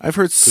 Yeah. I've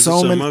heard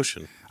so many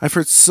emotion. I've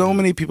heard so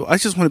many people. I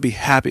just want to be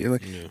happy.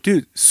 Like,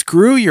 dude,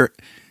 screw your.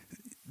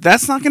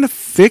 That's not going to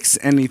fix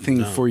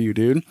anything for you,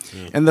 dude.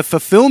 Yeah. And the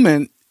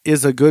fulfillment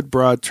is a good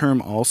broad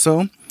term,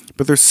 also,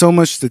 but there's so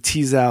much to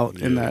tease out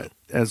in that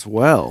as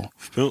well.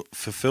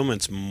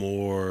 Fulfillment's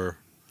more.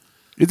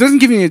 It doesn't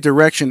give you a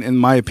direction, in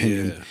my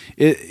opinion.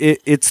 Yeah.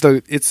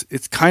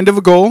 It's kind of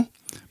a goal,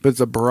 but it's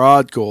a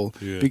broad goal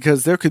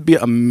because there could be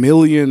a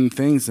million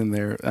things in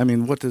there. I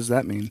mean, what does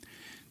that mean?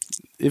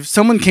 If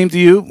someone came to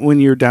you when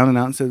you're down and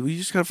out and said, well, you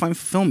just got to find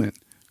fulfillment.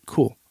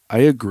 Cool. I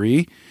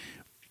agree.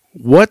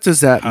 What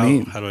does that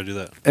mean? How do I do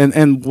that?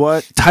 And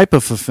what type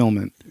of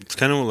fulfillment? It's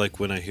kind of like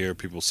when I hear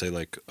people say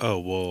like, "Oh,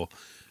 well,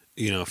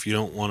 if you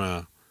don't want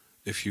to,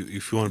 if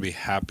you want to be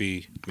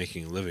happy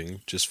making a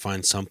living, just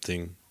find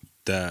something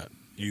that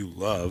you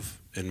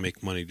love and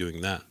make money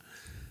doing that."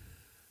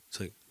 It's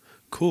like,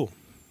 cool.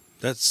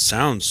 That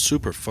sounds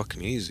super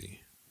fucking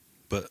easy,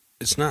 but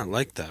it's not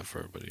like that for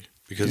everybody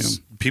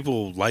because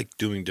people like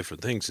doing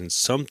different things, and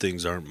some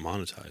things aren't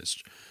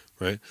monetized,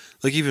 right?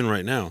 Like even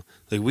right now,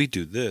 like we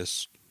do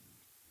this.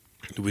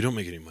 We don't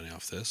make any money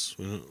off this.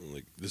 We don't,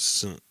 like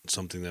this isn't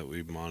something that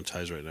we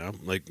monetize right now.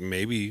 Like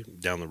maybe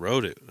down the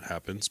road it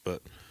happens,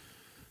 but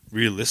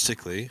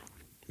realistically,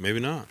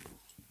 maybe not.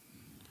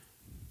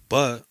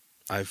 But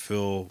I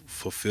feel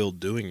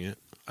fulfilled doing it.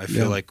 I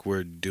feel like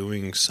we're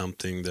doing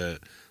something that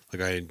like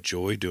I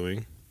enjoy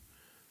doing.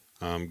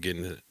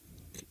 Getting to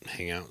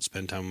hang out,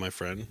 spend time with my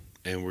friend,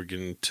 and we're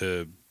getting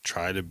to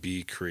try to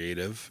be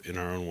creative in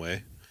our own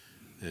way.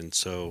 And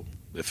so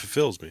it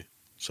fulfills me.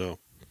 So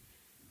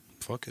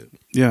fuck it.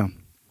 Yeah.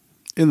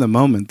 In the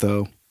moment,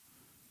 though,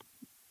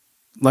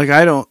 like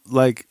I don't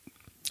like.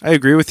 I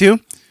agree with you.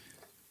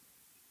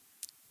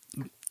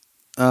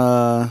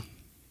 I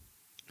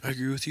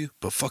agree with you,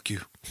 but fuck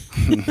you.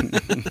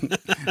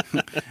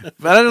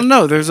 But I don't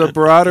know. There's a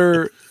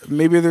broader.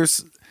 Maybe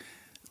there's.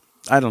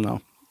 I don't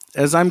know.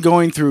 As I'm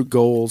going through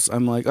goals,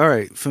 I'm like, all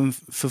right,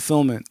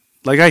 fulfillment.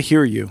 Like I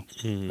hear you.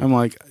 Mm-hmm. I'm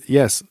like,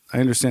 yes, I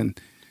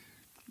understand.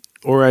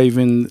 Or I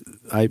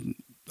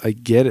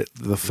get it.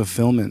 The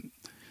fulfillment.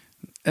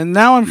 And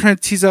now I'm trying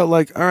to tease out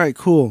like, all right,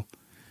 cool.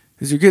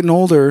 As you're getting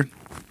older,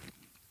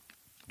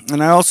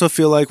 and I also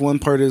feel like one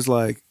part is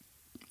like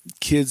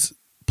kids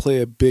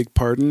play a big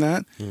part in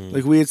that. Mm-hmm.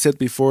 Like we had said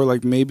before,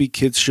 like maybe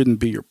kids shouldn't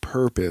be your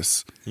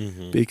purpose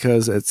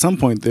because at some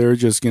point they're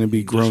just going to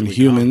be grown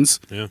humans,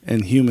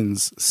 and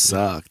humans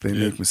suck. They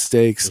make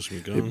mistakes.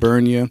 They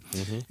burn you.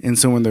 And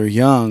so when they're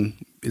young,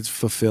 it's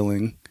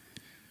fulfilling.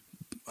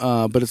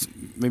 But it's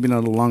maybe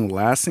not a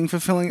long-lasting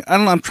fulfilling. I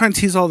don't know. I'm trying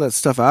to tease all that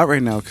stuff out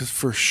right now because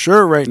for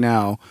sure right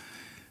now,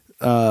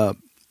 I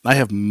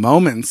have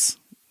moments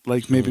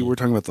like maybe we're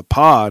talking about the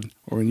pod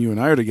or when you and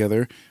I are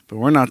together, but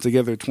we're not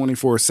together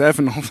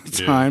 24/7 all the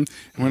time,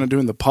 and we're not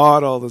doing the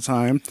pod all the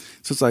time.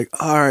 So it's like,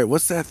 all right,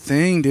 what's that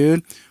thing,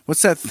 dude?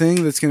 What's that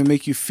thing that's going to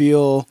make you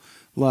feel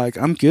like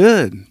I'm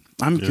good?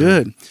 I'm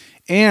good.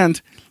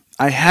 And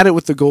I had it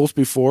with the goals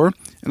before,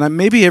 and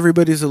maybe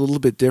everybody's a little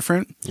bit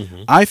different.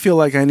 I feel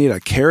like I need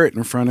a carrot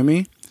in front of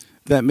me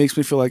that makes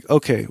me feel like,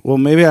 okay, well,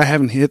 maybe I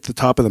haven't hit the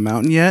top of the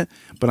mountain yet,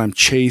 but I'm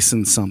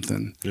chasing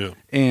something. Yeah.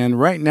 And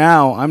right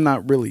now, I'm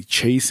not really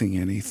chasing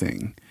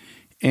anything.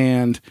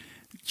 And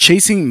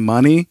chasing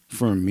money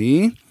for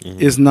me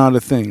is not a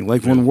thing.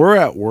 Like when we're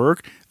at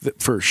work,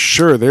 for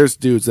sure, there's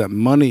dudes that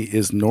money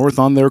is north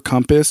on their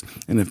compass,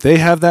 and if they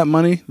have that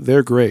money,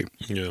 they're great.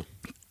 Yeah.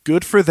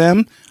 Good for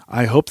them.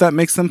 I hope that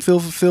makes them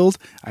feel fulfilled.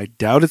 I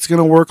doubt it's going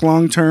to work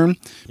long term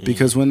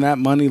because when that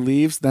money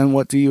leaves, then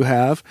what do you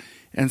have?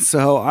 And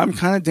so I'm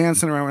kind of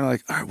dancing around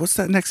like, all right, what's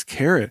that next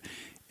carrot?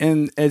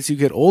 And as you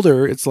get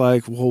older, it's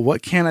like, well,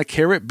 what can a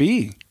carrot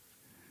be?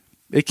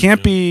 It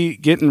can't be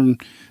getting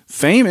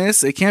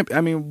famous. It can't.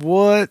 I mean,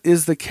 what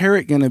is the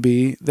carrot going to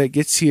be that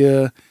gets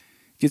you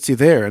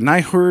there? And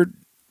I heard,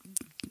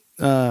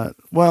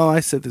 well,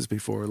 I said this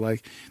before.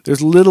 Like,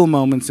 there's little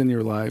moments in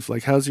your life,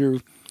 like how's your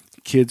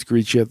kids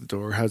greet you at the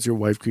door? How's your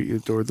wife greet you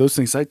at the door? Those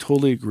things, I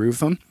totally agree with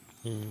them.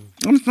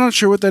 I'm not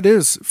sure what that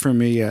is for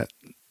me yet.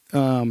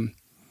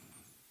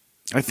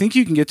 I think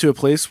you can get to a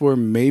place where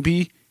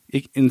maybe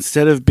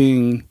instead of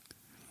being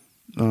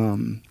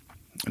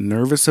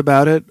nervous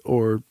about it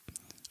or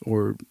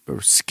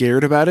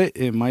scared about it,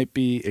 it might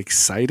be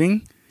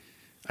exciting.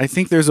 I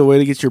think there's a way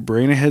to get your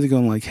brain ahead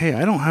going like, hey,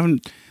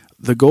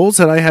 the goals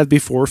that I had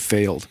before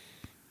failed.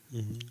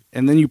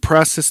 And then you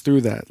process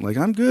through that. Like,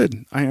 I'm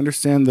good. I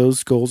understand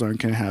those goals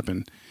aren't going to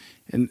happen.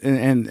 And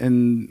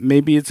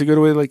maybe it's a good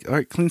way to like, all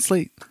right, clean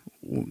slate.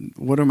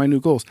 What are my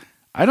new goals?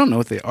 I don't know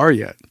what they are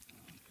yet.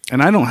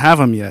 And I don't have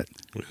them yet.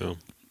 Yeah.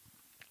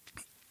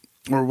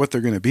 Or what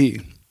they're going to be.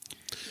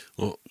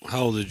 Well,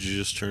 how old did you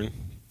just turn?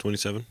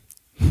 27?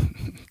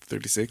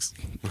 36.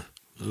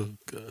 Oh,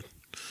 God.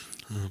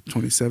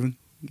 27.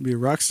 Be a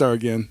rock star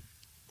again.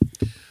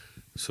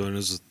 So it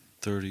is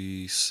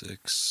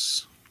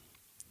 36.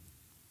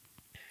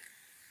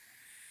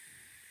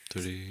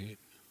 38.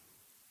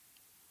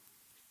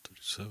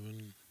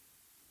 37.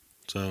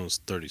 So I was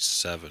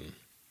 37.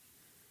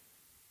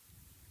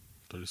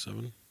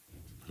 37?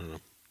 I don't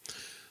know.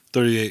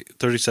 38,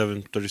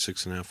 37,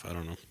 36 and a half. I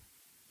don't know.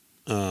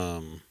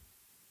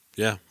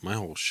 Yeah, my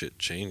whole shit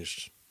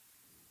changed.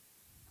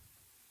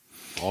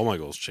 All my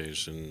goals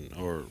changed,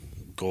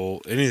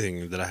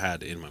 anything that I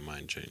had in my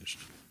mind changed.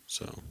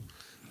 So,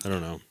 I don't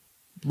know.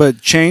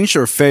 But changed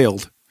or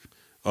failed?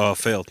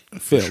 Failed.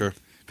 For sure.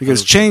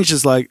 Because change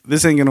is like,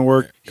 this ain't going to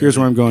work. Here's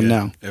where I'm going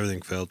now.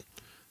 Everything failed.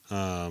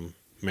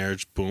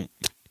 Marriage, boom.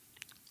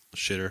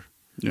 Shitter.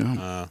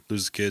 Yeah.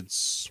 Lose the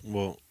kids.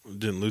 Well,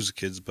 didn't lose the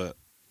kids, but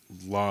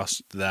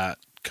lost that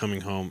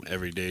coming home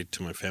every day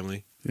to my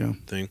family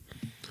thing.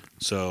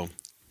 So,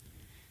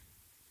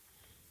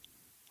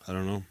 I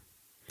don't know.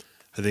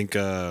 I think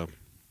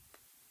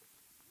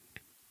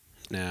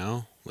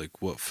now,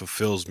 like what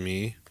fulfills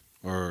me,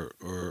 I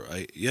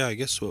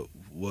guess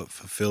what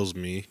fulfills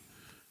me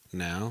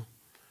now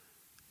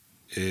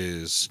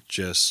is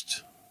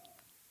just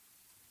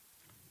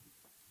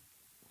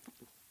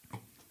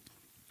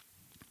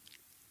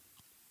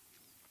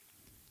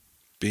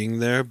being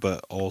there,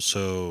 but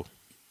also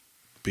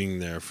being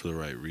there for the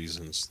right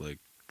reasons. Like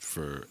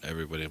for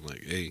everybody, I'm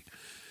like, hey,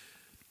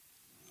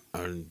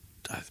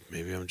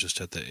 maybe I'm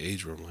just at that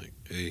age where I'm like,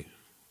 hey,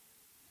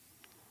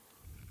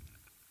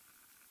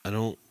 I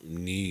don't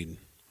need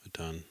a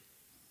ton.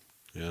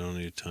 Yeah, I don't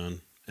need a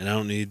ton, and I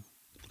don't need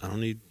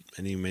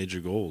any major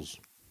goals.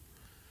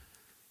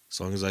 As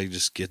long as I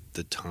just get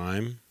the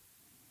time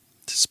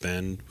to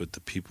spend with the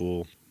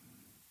people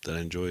that I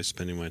enjoy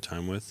spending my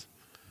time with,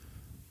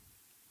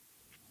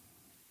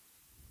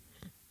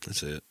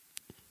 that's it.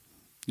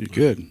 You're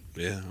good.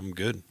 Yeah, I'm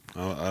good.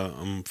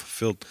 I'm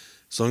fulfilled.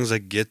 As long as I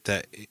get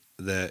that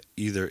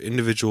either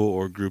individual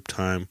or group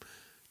time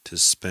to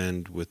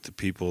spend with the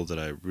people that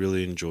I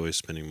really enjoy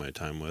spending my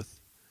time with,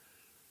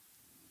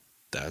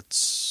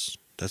 that's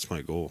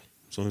my goal.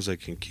 As long as I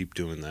can keep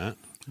doing that,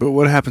 But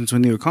what happens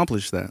when you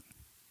accomplish that?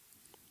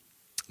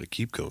 I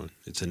keep going.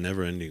 It's a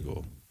never-ending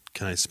goal.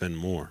 Can I spend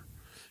more?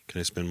 Can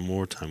I spend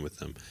more time with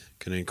them?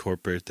 Can I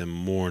incorporate them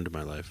more into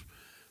my life?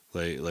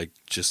 Like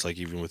just like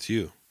even with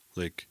you.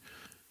 Like,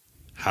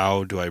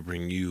 how do I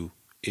bring you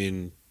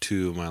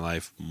into my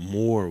life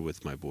more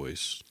with my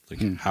boys?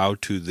 Like, how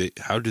do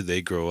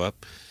they grow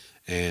up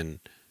and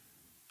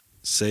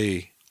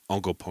say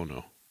Uncle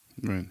Pono?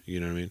 Right. You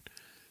know what I mean?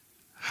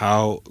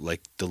 How,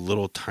 like, the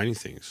little tiny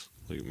things,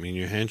 like me and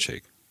your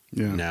handshake.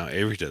 Yeah. Now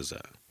Avery does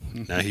that.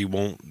 Now he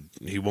won't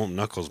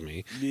knuckles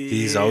me.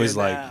 He's always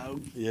like,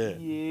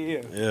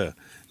 yeah.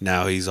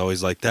 Now he's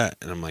always like that,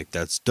 and I'm like,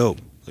 that's dope.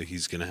 Like,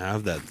 he's gonna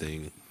have that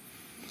thing.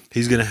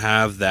 He's gonna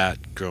have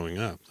that growing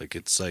up. Like,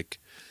 it's like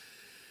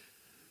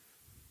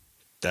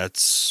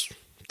that's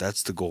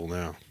the goal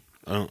now.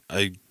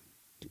 I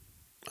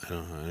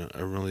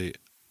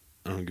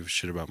don't give a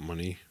shit about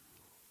money.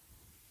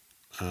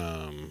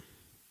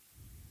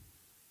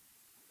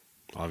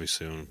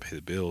 Obviously I want to pay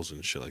the bills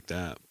and shit like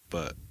that.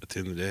 But at the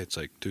end of the day, it's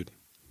like, dude,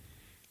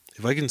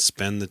 if I can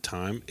spend the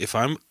time, if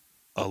I'm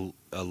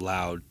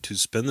allowed to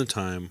spend the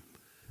time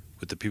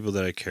with the people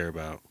that I care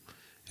about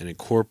and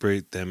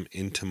incorporate them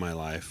into my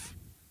life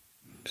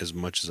as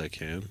much as I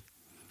can,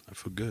 I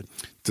feel good.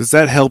 Does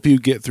that help you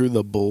get through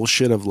the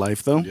bullshit of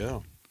life, though? Yeah.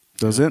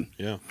 Does it?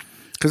 Yeah.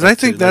 Because I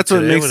think that's what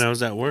today makes. When I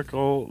was at work, I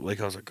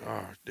was like,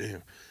 oh,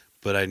 damn.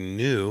 But I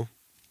knew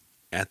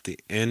at the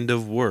end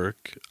of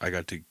work, I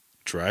got to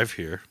drive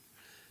here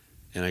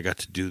and I got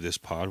to do this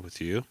pod with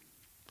you.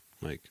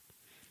 Like,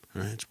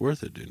 all right, it's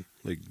worth it, dude.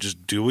 Like,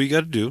 just do what you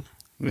got to do.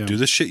 Yeah. Do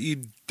the shit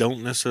you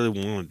don't necessarily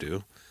want to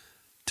do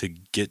to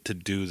get to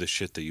do the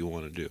shit that you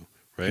want to do,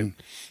 right?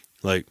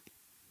 Like,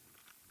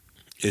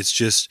 it's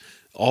just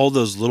all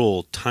those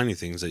little tiny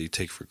things that you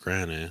take for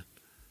granted,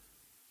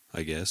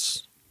 I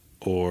guess,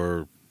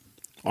 or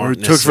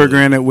took for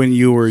granted when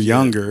you were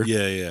younger.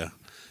 Yeah.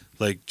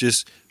 Like,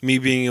 just me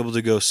being able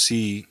to go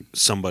see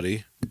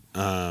somebody,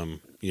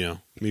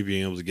 me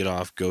being able to get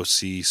off, go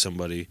see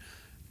somebody,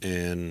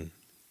 and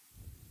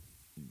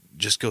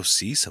just go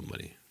see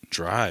somebody.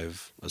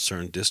 Drive a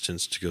certain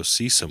distance to go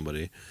see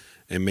somebody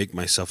and make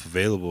myself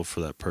available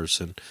for that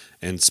person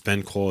and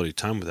spend quality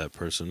time with that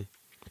person.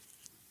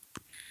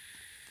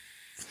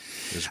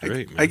 It's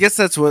great, man. I guess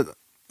that's what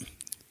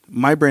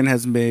my brain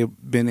hasn't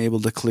been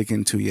able to click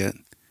into yet,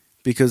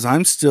 because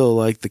I'm still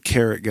like the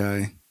carrot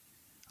guy.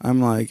 I'm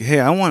like, hey,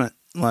 I want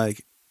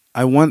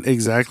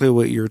exactly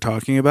what you're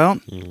talking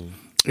about,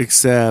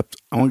 except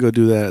I want to go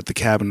do that at the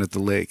cabin at the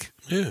lake.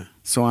 Yeah.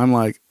 So I'm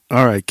like,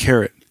 all right,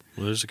 carrot.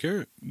 Well, there's a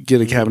carrot.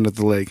 Get a cabin at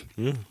the lake.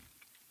 Yeah.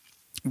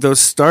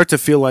 Those start to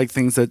feel like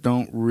things that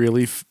don't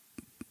really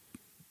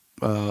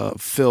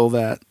fill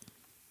that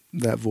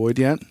void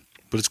yet.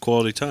 But it's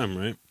quality time,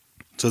 right?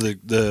 So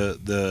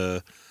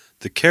the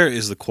carrot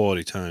is the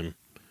quality time.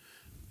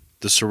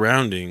 The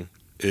surrounding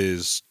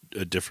is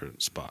a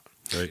different spot,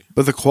 right?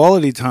 But the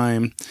quality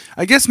time,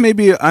 I guess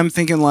maybe I'm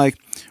thinking like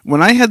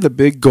when I had the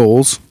big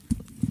goals,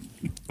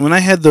 when I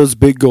had those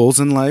big goals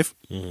in life,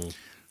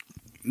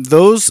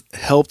 those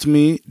helped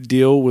me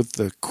deal with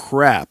the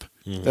crap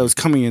that was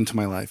coming into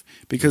my life.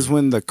 Because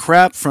when the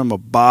crap from a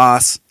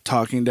boss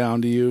talking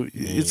down to you,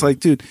 it's like,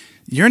 dude,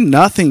 you're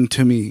nothing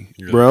to me,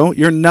 bro.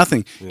 You're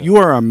nothing. Yeah. You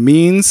are a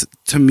means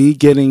to me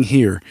getting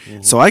here.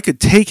 So I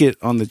could take it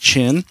on the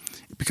chin,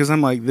 because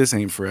I'm like, this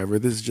ain't forever.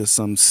 This is just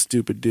some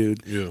stupid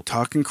dude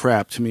talking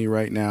crap to me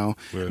right now.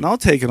 Yeah. And I'll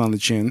take it on the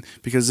chin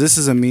because this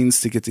is a means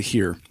to get to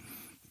here.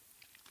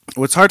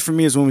 What's hard for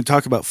me is when we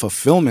talk about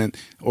fulfillment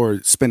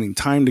or spending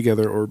time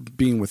together or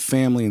being with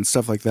family and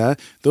stuff like that.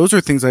 Those are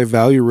things I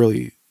value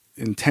really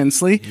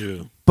intensely.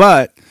 Yeah.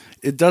 But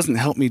it doesn't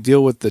help me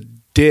deal with the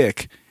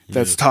dick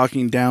that's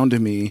talking down to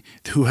me,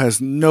 who has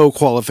no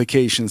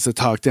qualifications to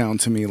talk down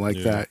to me like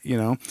that, you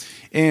know?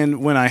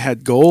 And when I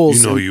had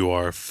goals... You know you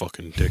are a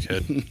fucking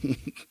dickhead.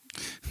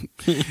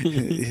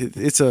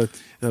 It's a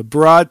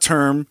broad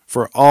term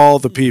for all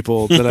the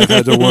people that I've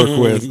had to work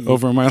with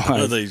over my Oh,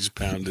 life. they just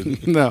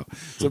pounded. No,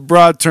 it's a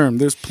broad term.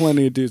 There's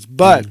plenty of dudes,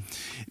 but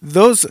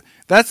that's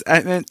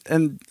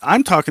and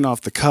I'm talking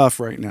off the cuff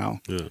right now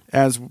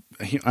as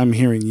I'm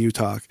hearing you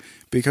talk,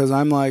 because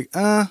I'm like,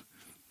 I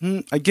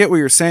get what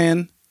you're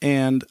saying,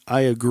 and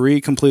I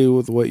agree completely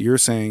with what you're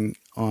saying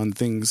on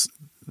things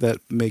that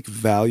make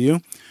value,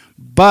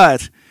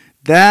 but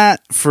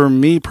that, for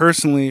me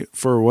personally,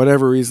 for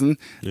whatever reason,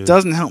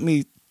 doesn't help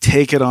me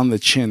take it on the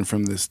chin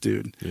from this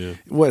dude. Yeah.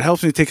 What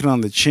helps me take it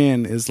on the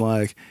chin is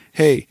like,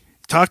 hey,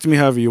 talk to me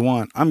however you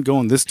want. I'm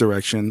going this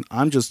direction.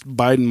 I'm just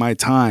biding my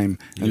time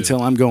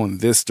until I'm going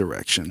this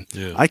direction.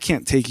 Yeah. I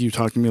can't take you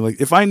talking to me like,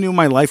 if I knew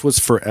my life was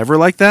forever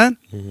like that,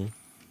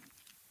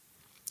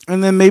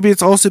 and then maybe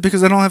it's also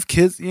because I don't have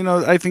kids. You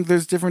know, I think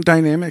there's different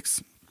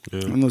dynamics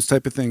and those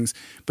type of things.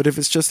 But if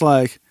it's just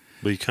like,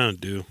 but you kind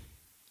of do.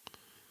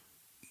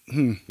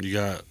 You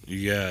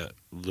got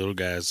little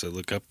guys that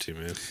look up to you,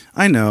 man.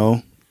 I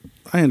know,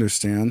 I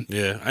understand.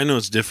 Yeah, I know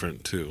it's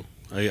different too.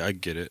 I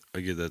get it. I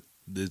get that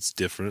it's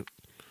different.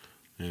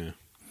 Yeah.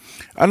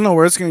 I don't know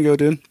where it's gonna go,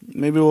 dude.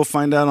 Maybe we'll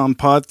find out on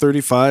Pod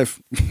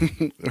 35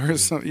 or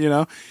something. You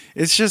know,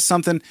 it's just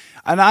something.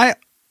 And I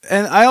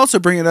also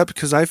bring it up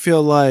because I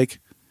feel like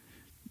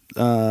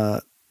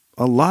a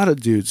lot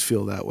of dudes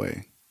feel that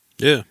way.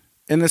 Yeah.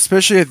 And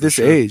especially at this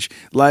age,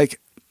 like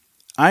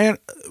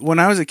when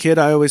I was a kid,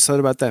 I always thought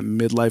about that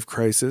midlife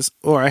crisis.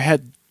 Or I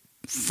had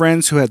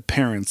friends who had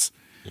parents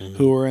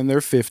who were in their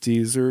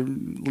 50s or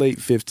late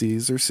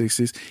 50s or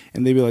 60s,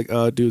 and they'd be like,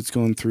 "Oh, dude's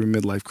going through a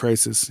midlife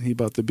crisis. He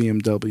bought the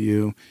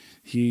BMW.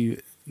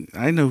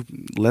 I know,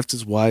 left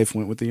his wife,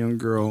 went with a young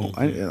girl.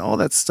 All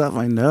that stuff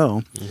I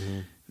know."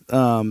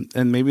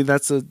 And maybe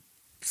that's a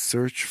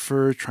search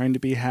for trying to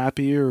be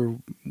happy or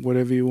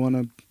whatever you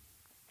want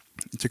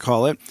to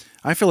call it.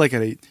 I feel like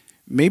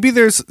maybe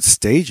there's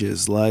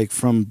stages, like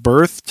from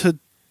birth to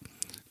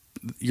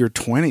your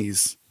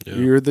 20s.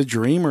 You're the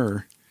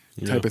dreamer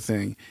type of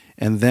thing.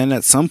 And then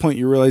at some point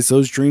you realize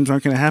those dreams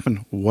aren't going to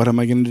happen. What am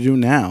I going to do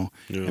now?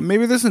 And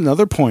maybe there's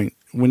another point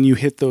when you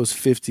hit those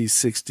 50,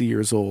 60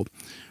 years old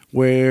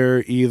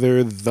where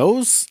either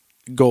those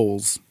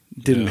goals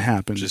didn't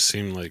happen. Just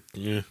seemed like,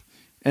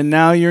 and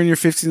now you're in your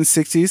 50s and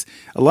 60s.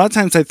 A lot of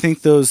times I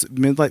think those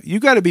midlife,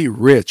 you got to be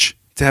rich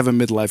to have a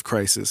midlife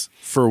crisis,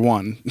 for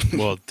one.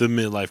 Well, the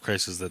midlife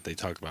crisis that they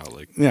talk about,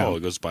 like,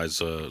 it goes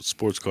buys a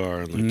sports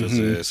car and like does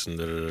this and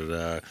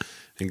da-da-da-da,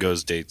 and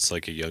goes dates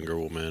like a younger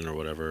woman or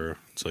whatever.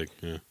 It's like,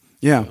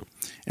 yeah.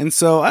 And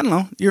so, I don't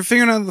know, you're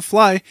figuring out on the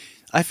fly.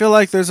 I feel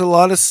like there's a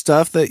lot of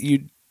stuff that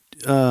you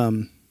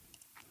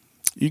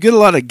get a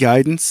lot of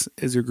guidance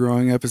as you're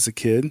growing up as a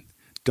kid.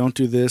 Don't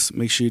do this.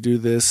 Make sure you do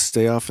this.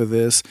 Stay off of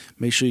this.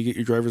 Make sure you get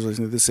your driver's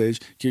license at this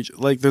age.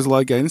 Like, there's a lot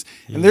of guidance.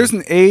 And there's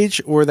an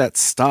age where that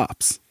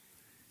stops.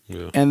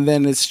 Yeah. And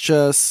then it's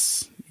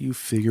just, you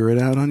figure it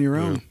out on your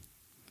own.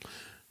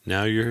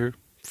 Now you're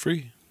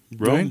free.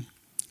 Roam. Right?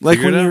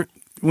 Like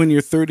when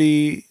you're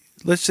 30,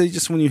 let's say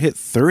just when you hit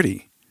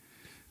 30.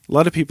 A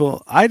lot of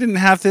people, I didn't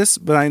have this,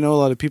 but I know a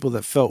lot of people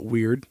that felt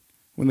weird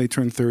when they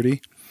turned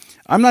 30.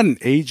 I'm not an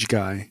age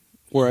guy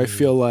where I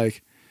feel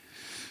like,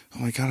 oh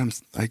my God,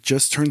 I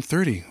just turned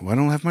 30. Why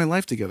don't I have my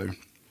life together?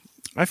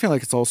 I feel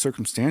like it's all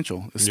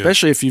circumstantial,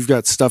 especially if you've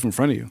got stuff in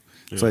front of you.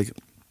 It's like,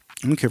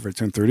 I don't care if I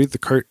turn 30.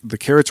 The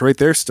carrot's right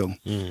there still.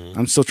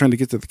 I'm still trying to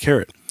get to the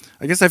carrot.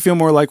 I guess I feel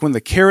more like when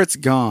the carrot's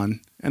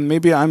gone, and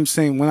maybe I'm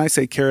saying, when I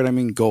say carrot, I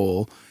mean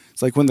goal.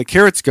 It's like when the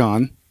carrot's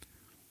gone,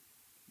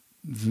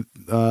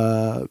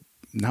 now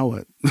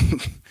what?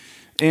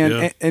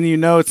 and you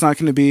know it's not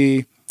going to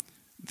be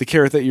the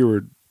carrot that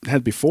you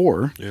had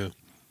before. Yeah.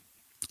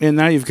 And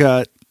now you've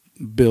got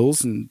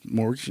bills and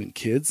mortgage and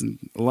kids and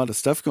a lot of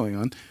stuff going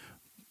on.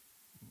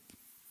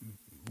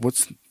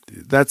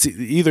 That's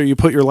either you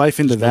put your life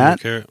into that,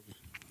 carrot.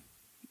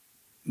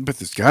 But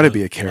there's got to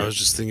be a carrot. I was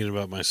just thinking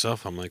about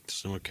myself. I'm like,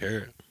 there's no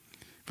carrot.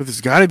 But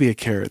there's got to be a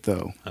carrot,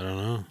 though. I don't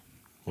know.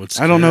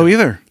 I don't know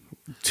either.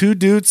 Two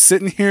dudes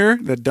sitting here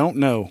that don't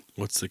know.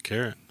 What's the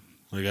carrot?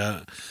 Like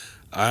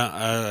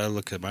I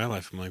look at my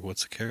life. I'm like,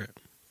 what's the carrot?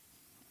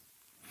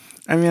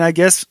 I mean, I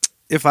guess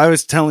if I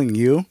was telling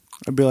you,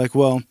 I'd be like,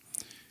 well,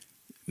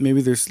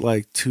 maybe there's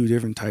like two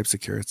different types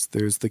of carrots.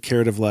 There's the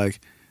carrot of like,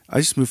 I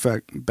just moved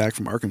back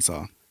from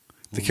Arkansas.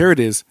 The carrot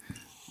is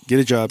get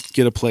a job,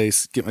 get a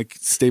place, get my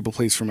stable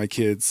place for my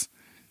kids,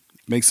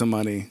 make some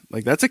money.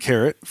 Like, that's a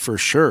carrot for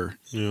sure.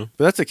 Yeah.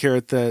 But that's a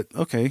carrot that,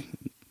 okay,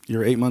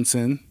 you're 8 months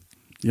in.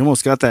 You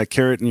almost got that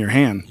carrot in your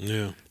hand.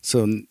 Yeah.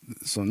 So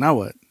now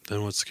what?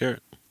 Then what's the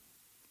carrot?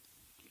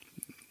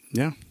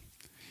 Yeah.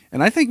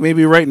 And I think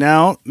maybe right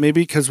now,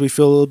 maybe because we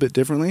feel a little bit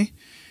differently,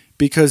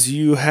 because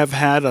you have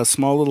had a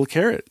small little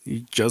carrot.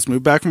 You just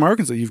moved back from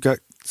Arkansas. You've got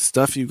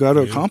stuff you've got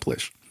to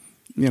accomplish,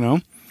 you know?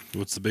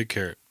 What's the big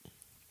carrot?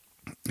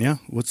 Yeah.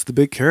 What's the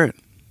big carrot?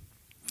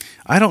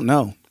 I don't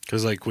know.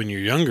 Because, like, when you're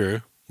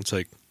younger, it's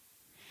like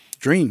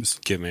dreams.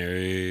 Get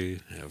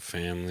married, have a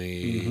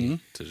family,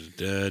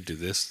 do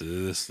this.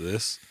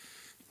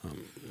 All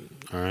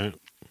right.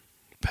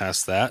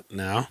 past that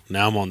now.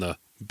 Now I'm on the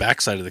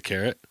backside of the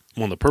carrot.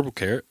 I'm on the purple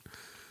carrot.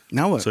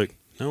 Now what? It's like,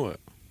 now what?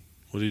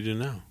 What do you do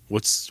now?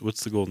 What's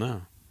the goal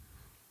now?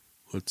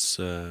 What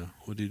do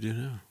you do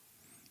now?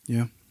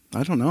 Yeah,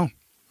 I don't know.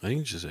 I think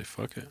you just say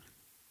fuck it.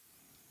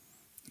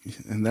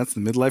 And that's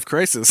the midlife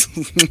crisis.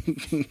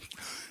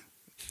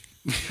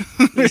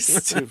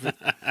 Stupid.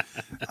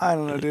 I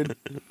don't know, dude.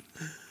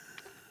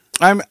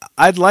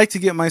 I'd like to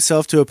get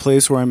myself to a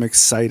place where I'm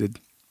excited.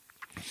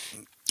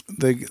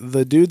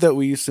 The dude that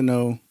we used to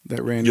know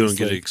that ran. You don't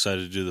get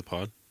excited to do the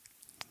pod?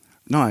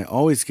 No, I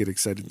always get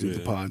excited to do the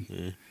pod.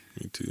 Yeah,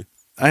 me too.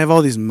 I have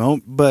all these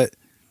moments, but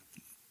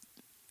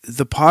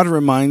the pod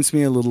reminds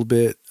me a little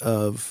bit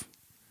of.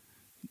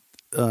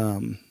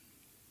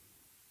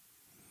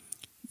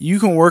 You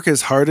can work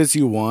as hard as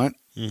you want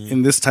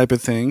in this type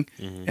of thing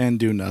and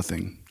do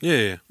nothing.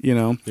 Yeah. You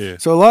know? Yeah.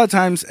 So a lot of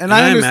times, and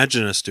I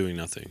imagine us doing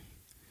nothing.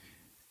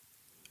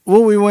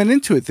 Well, we went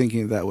into it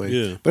thinking that way.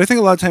 Yeah. But I think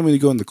a lot of time when you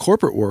go in the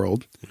corporate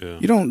world,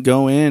 you don't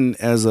go in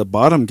as a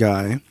bottom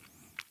guy.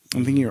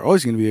 I'm thinking you're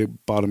always going to be a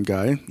bottom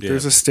guy. Yeah.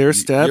 There's a stair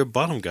step. You're a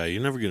bottom guy.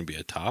 You're never going to be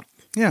a top.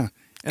 Yeah.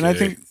 And I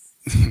think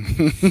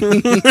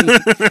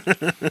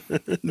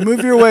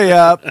move your way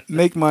up,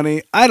 make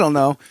money. I don't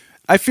know.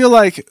 I feel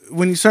like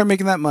when you start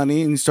making that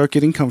money and you start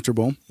getting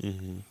comfortable,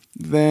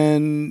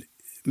 then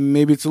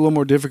maybe it's a little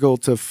more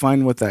difficult to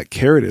find what that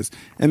carrot is.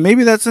 And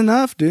maybe that's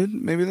enough, dude.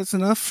 Maybe that's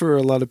enough for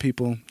a lot of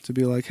people to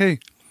be like, hey,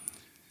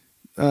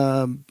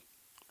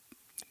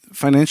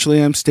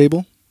 financially I'm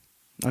stable.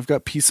 I've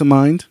got peace of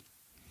mind.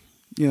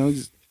 You know,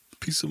 just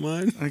peace of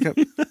mind. I got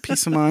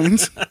peace of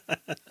mind.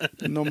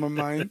 Know my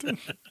mind.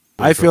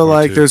 I feel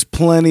like there's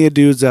plenty of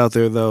dudes out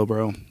there, though,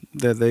 bro,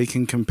 that they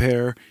can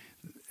compare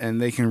and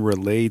they can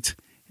relate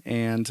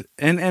and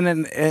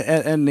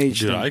Nate.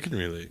 Dude, I can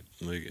relate.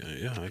 Like,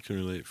 yeah, I can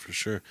relate for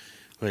sure.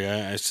 Like,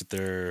 I sit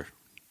there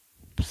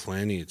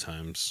plenty of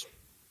times,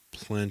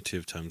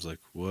 like,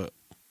 what?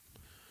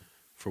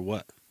 For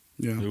what?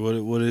 Yeah.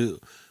 Like,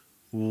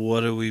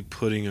 what are we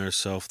putting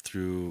ourselves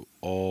through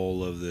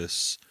all of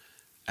this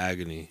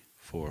agony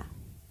for?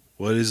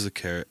 What is the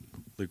carrot?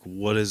 Like,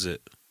 what is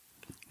it?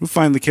 We'll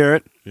find the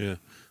carrot. Yeah.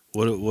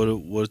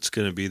 What's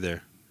gonna be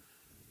there?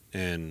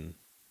 And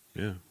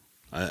yeah,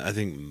 I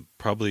think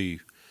probably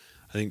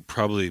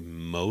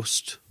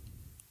most.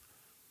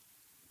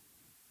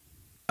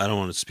 I don't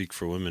want to speak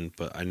for women,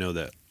 but I know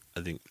that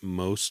I think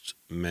most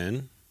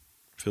men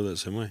feel that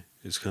same way.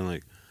 It's kind of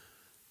like,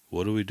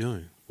 what are we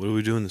doing? What are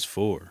we doing this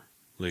for?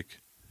 Like,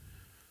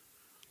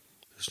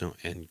 there's no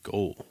end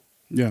goal.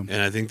 Yeah.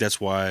 And I think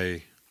that's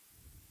why,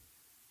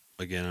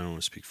 again, I don't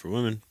want to speak for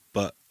women,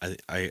 but I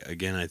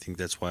think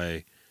that's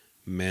why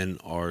men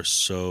are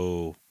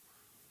so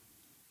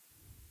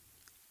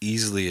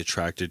easily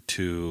attracted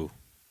to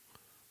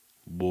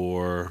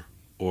war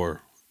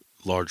or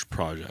large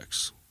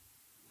projects,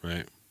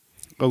 right?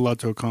 A lot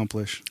to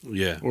accomplish.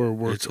 Yeah. Or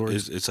work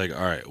towards. It's like,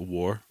 all right,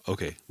 war.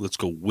 Okay, let's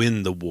go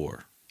win the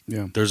war.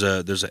 Yeah. There's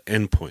an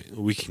end point.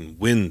 We can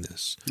win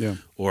this. Yeah.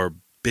 Or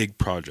big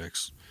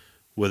projects,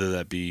 whether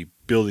that be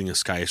building a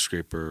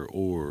skyscraper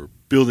or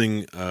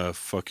building a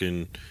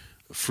fucking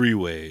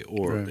freeway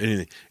or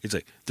anything. It's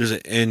like there's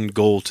an end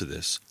goal to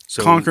this.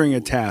 So conquering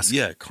a task.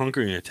 Yeah,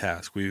 conquering a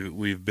task.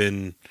 We've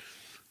been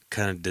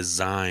kind of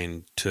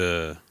designed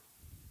to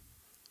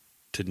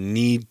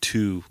need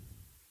to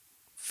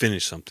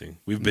finish something.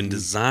 We've been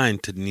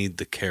designed to need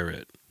the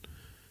carrot.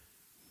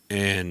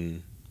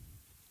 And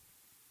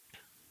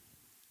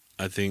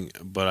I think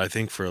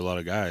for a lot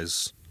of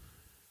guys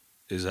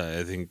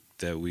I think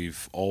that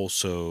we've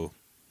also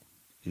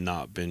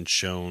not been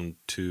shown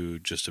to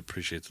just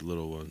appreciate the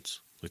little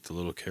ones, like the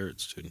little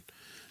carrots, dude.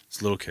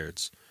 It's little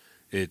carrots.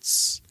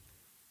 It's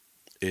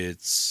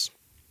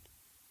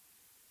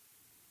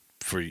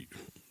for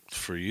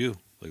you.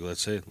 Like,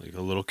 let's say, like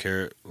a little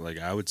carrot, like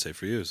I would say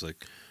for you, is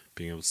like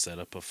being able to set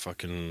up a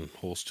fucking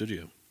whole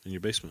studio in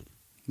your basement.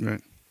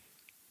 Right.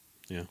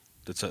 Yeah.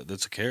 That's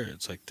a carrot.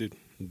 It's like, dude,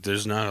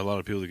 there's not a lot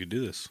of people that could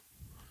do this.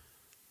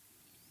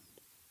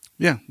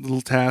 Yeah,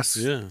 little tasks.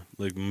 Yeah,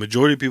 like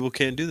majority of people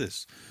can't do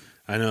this.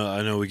 I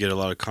know. We get a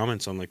lot of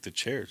comments on like the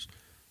chairs.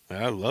 Like,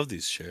 I love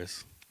these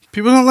chairs.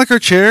 People don't like our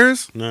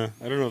chairs. No,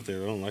 I don't know if they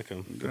don't like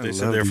them. But they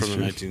said they're from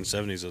the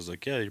 1970s. I was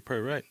like, yeah, you're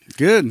probably right.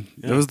 Good.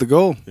 Yeah. That was the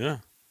goal. Yeah.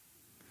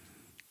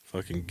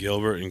 Fucking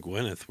Gilbert and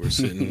Gwyneth were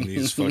sitting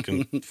these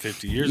fucking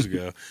 50 years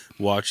ago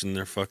watching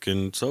their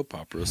fucking soap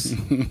operas.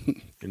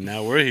 And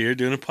now we're here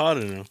doing a pod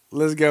in them.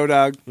 Let's go,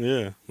 dog.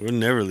 Yeah. We're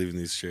never leaving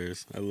these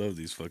chairs. I love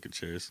these fucking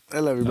chairs.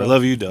 I love you, bro. I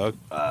love you, dog.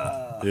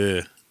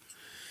 Yeah.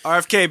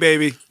 RFK,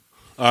 baby.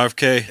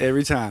 RFK.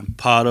 Every time.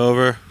 Pod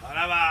over.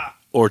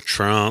 Or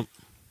Trump.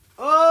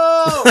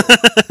 Oh!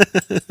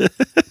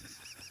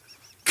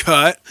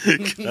 Cut.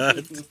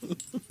 Cut.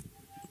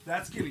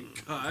 That's getting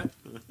cut.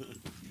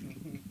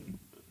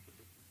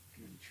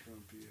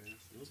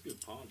 That was a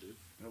good pod, dude.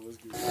 That was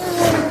good.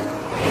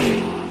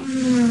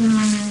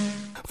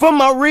 For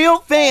my real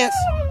fans.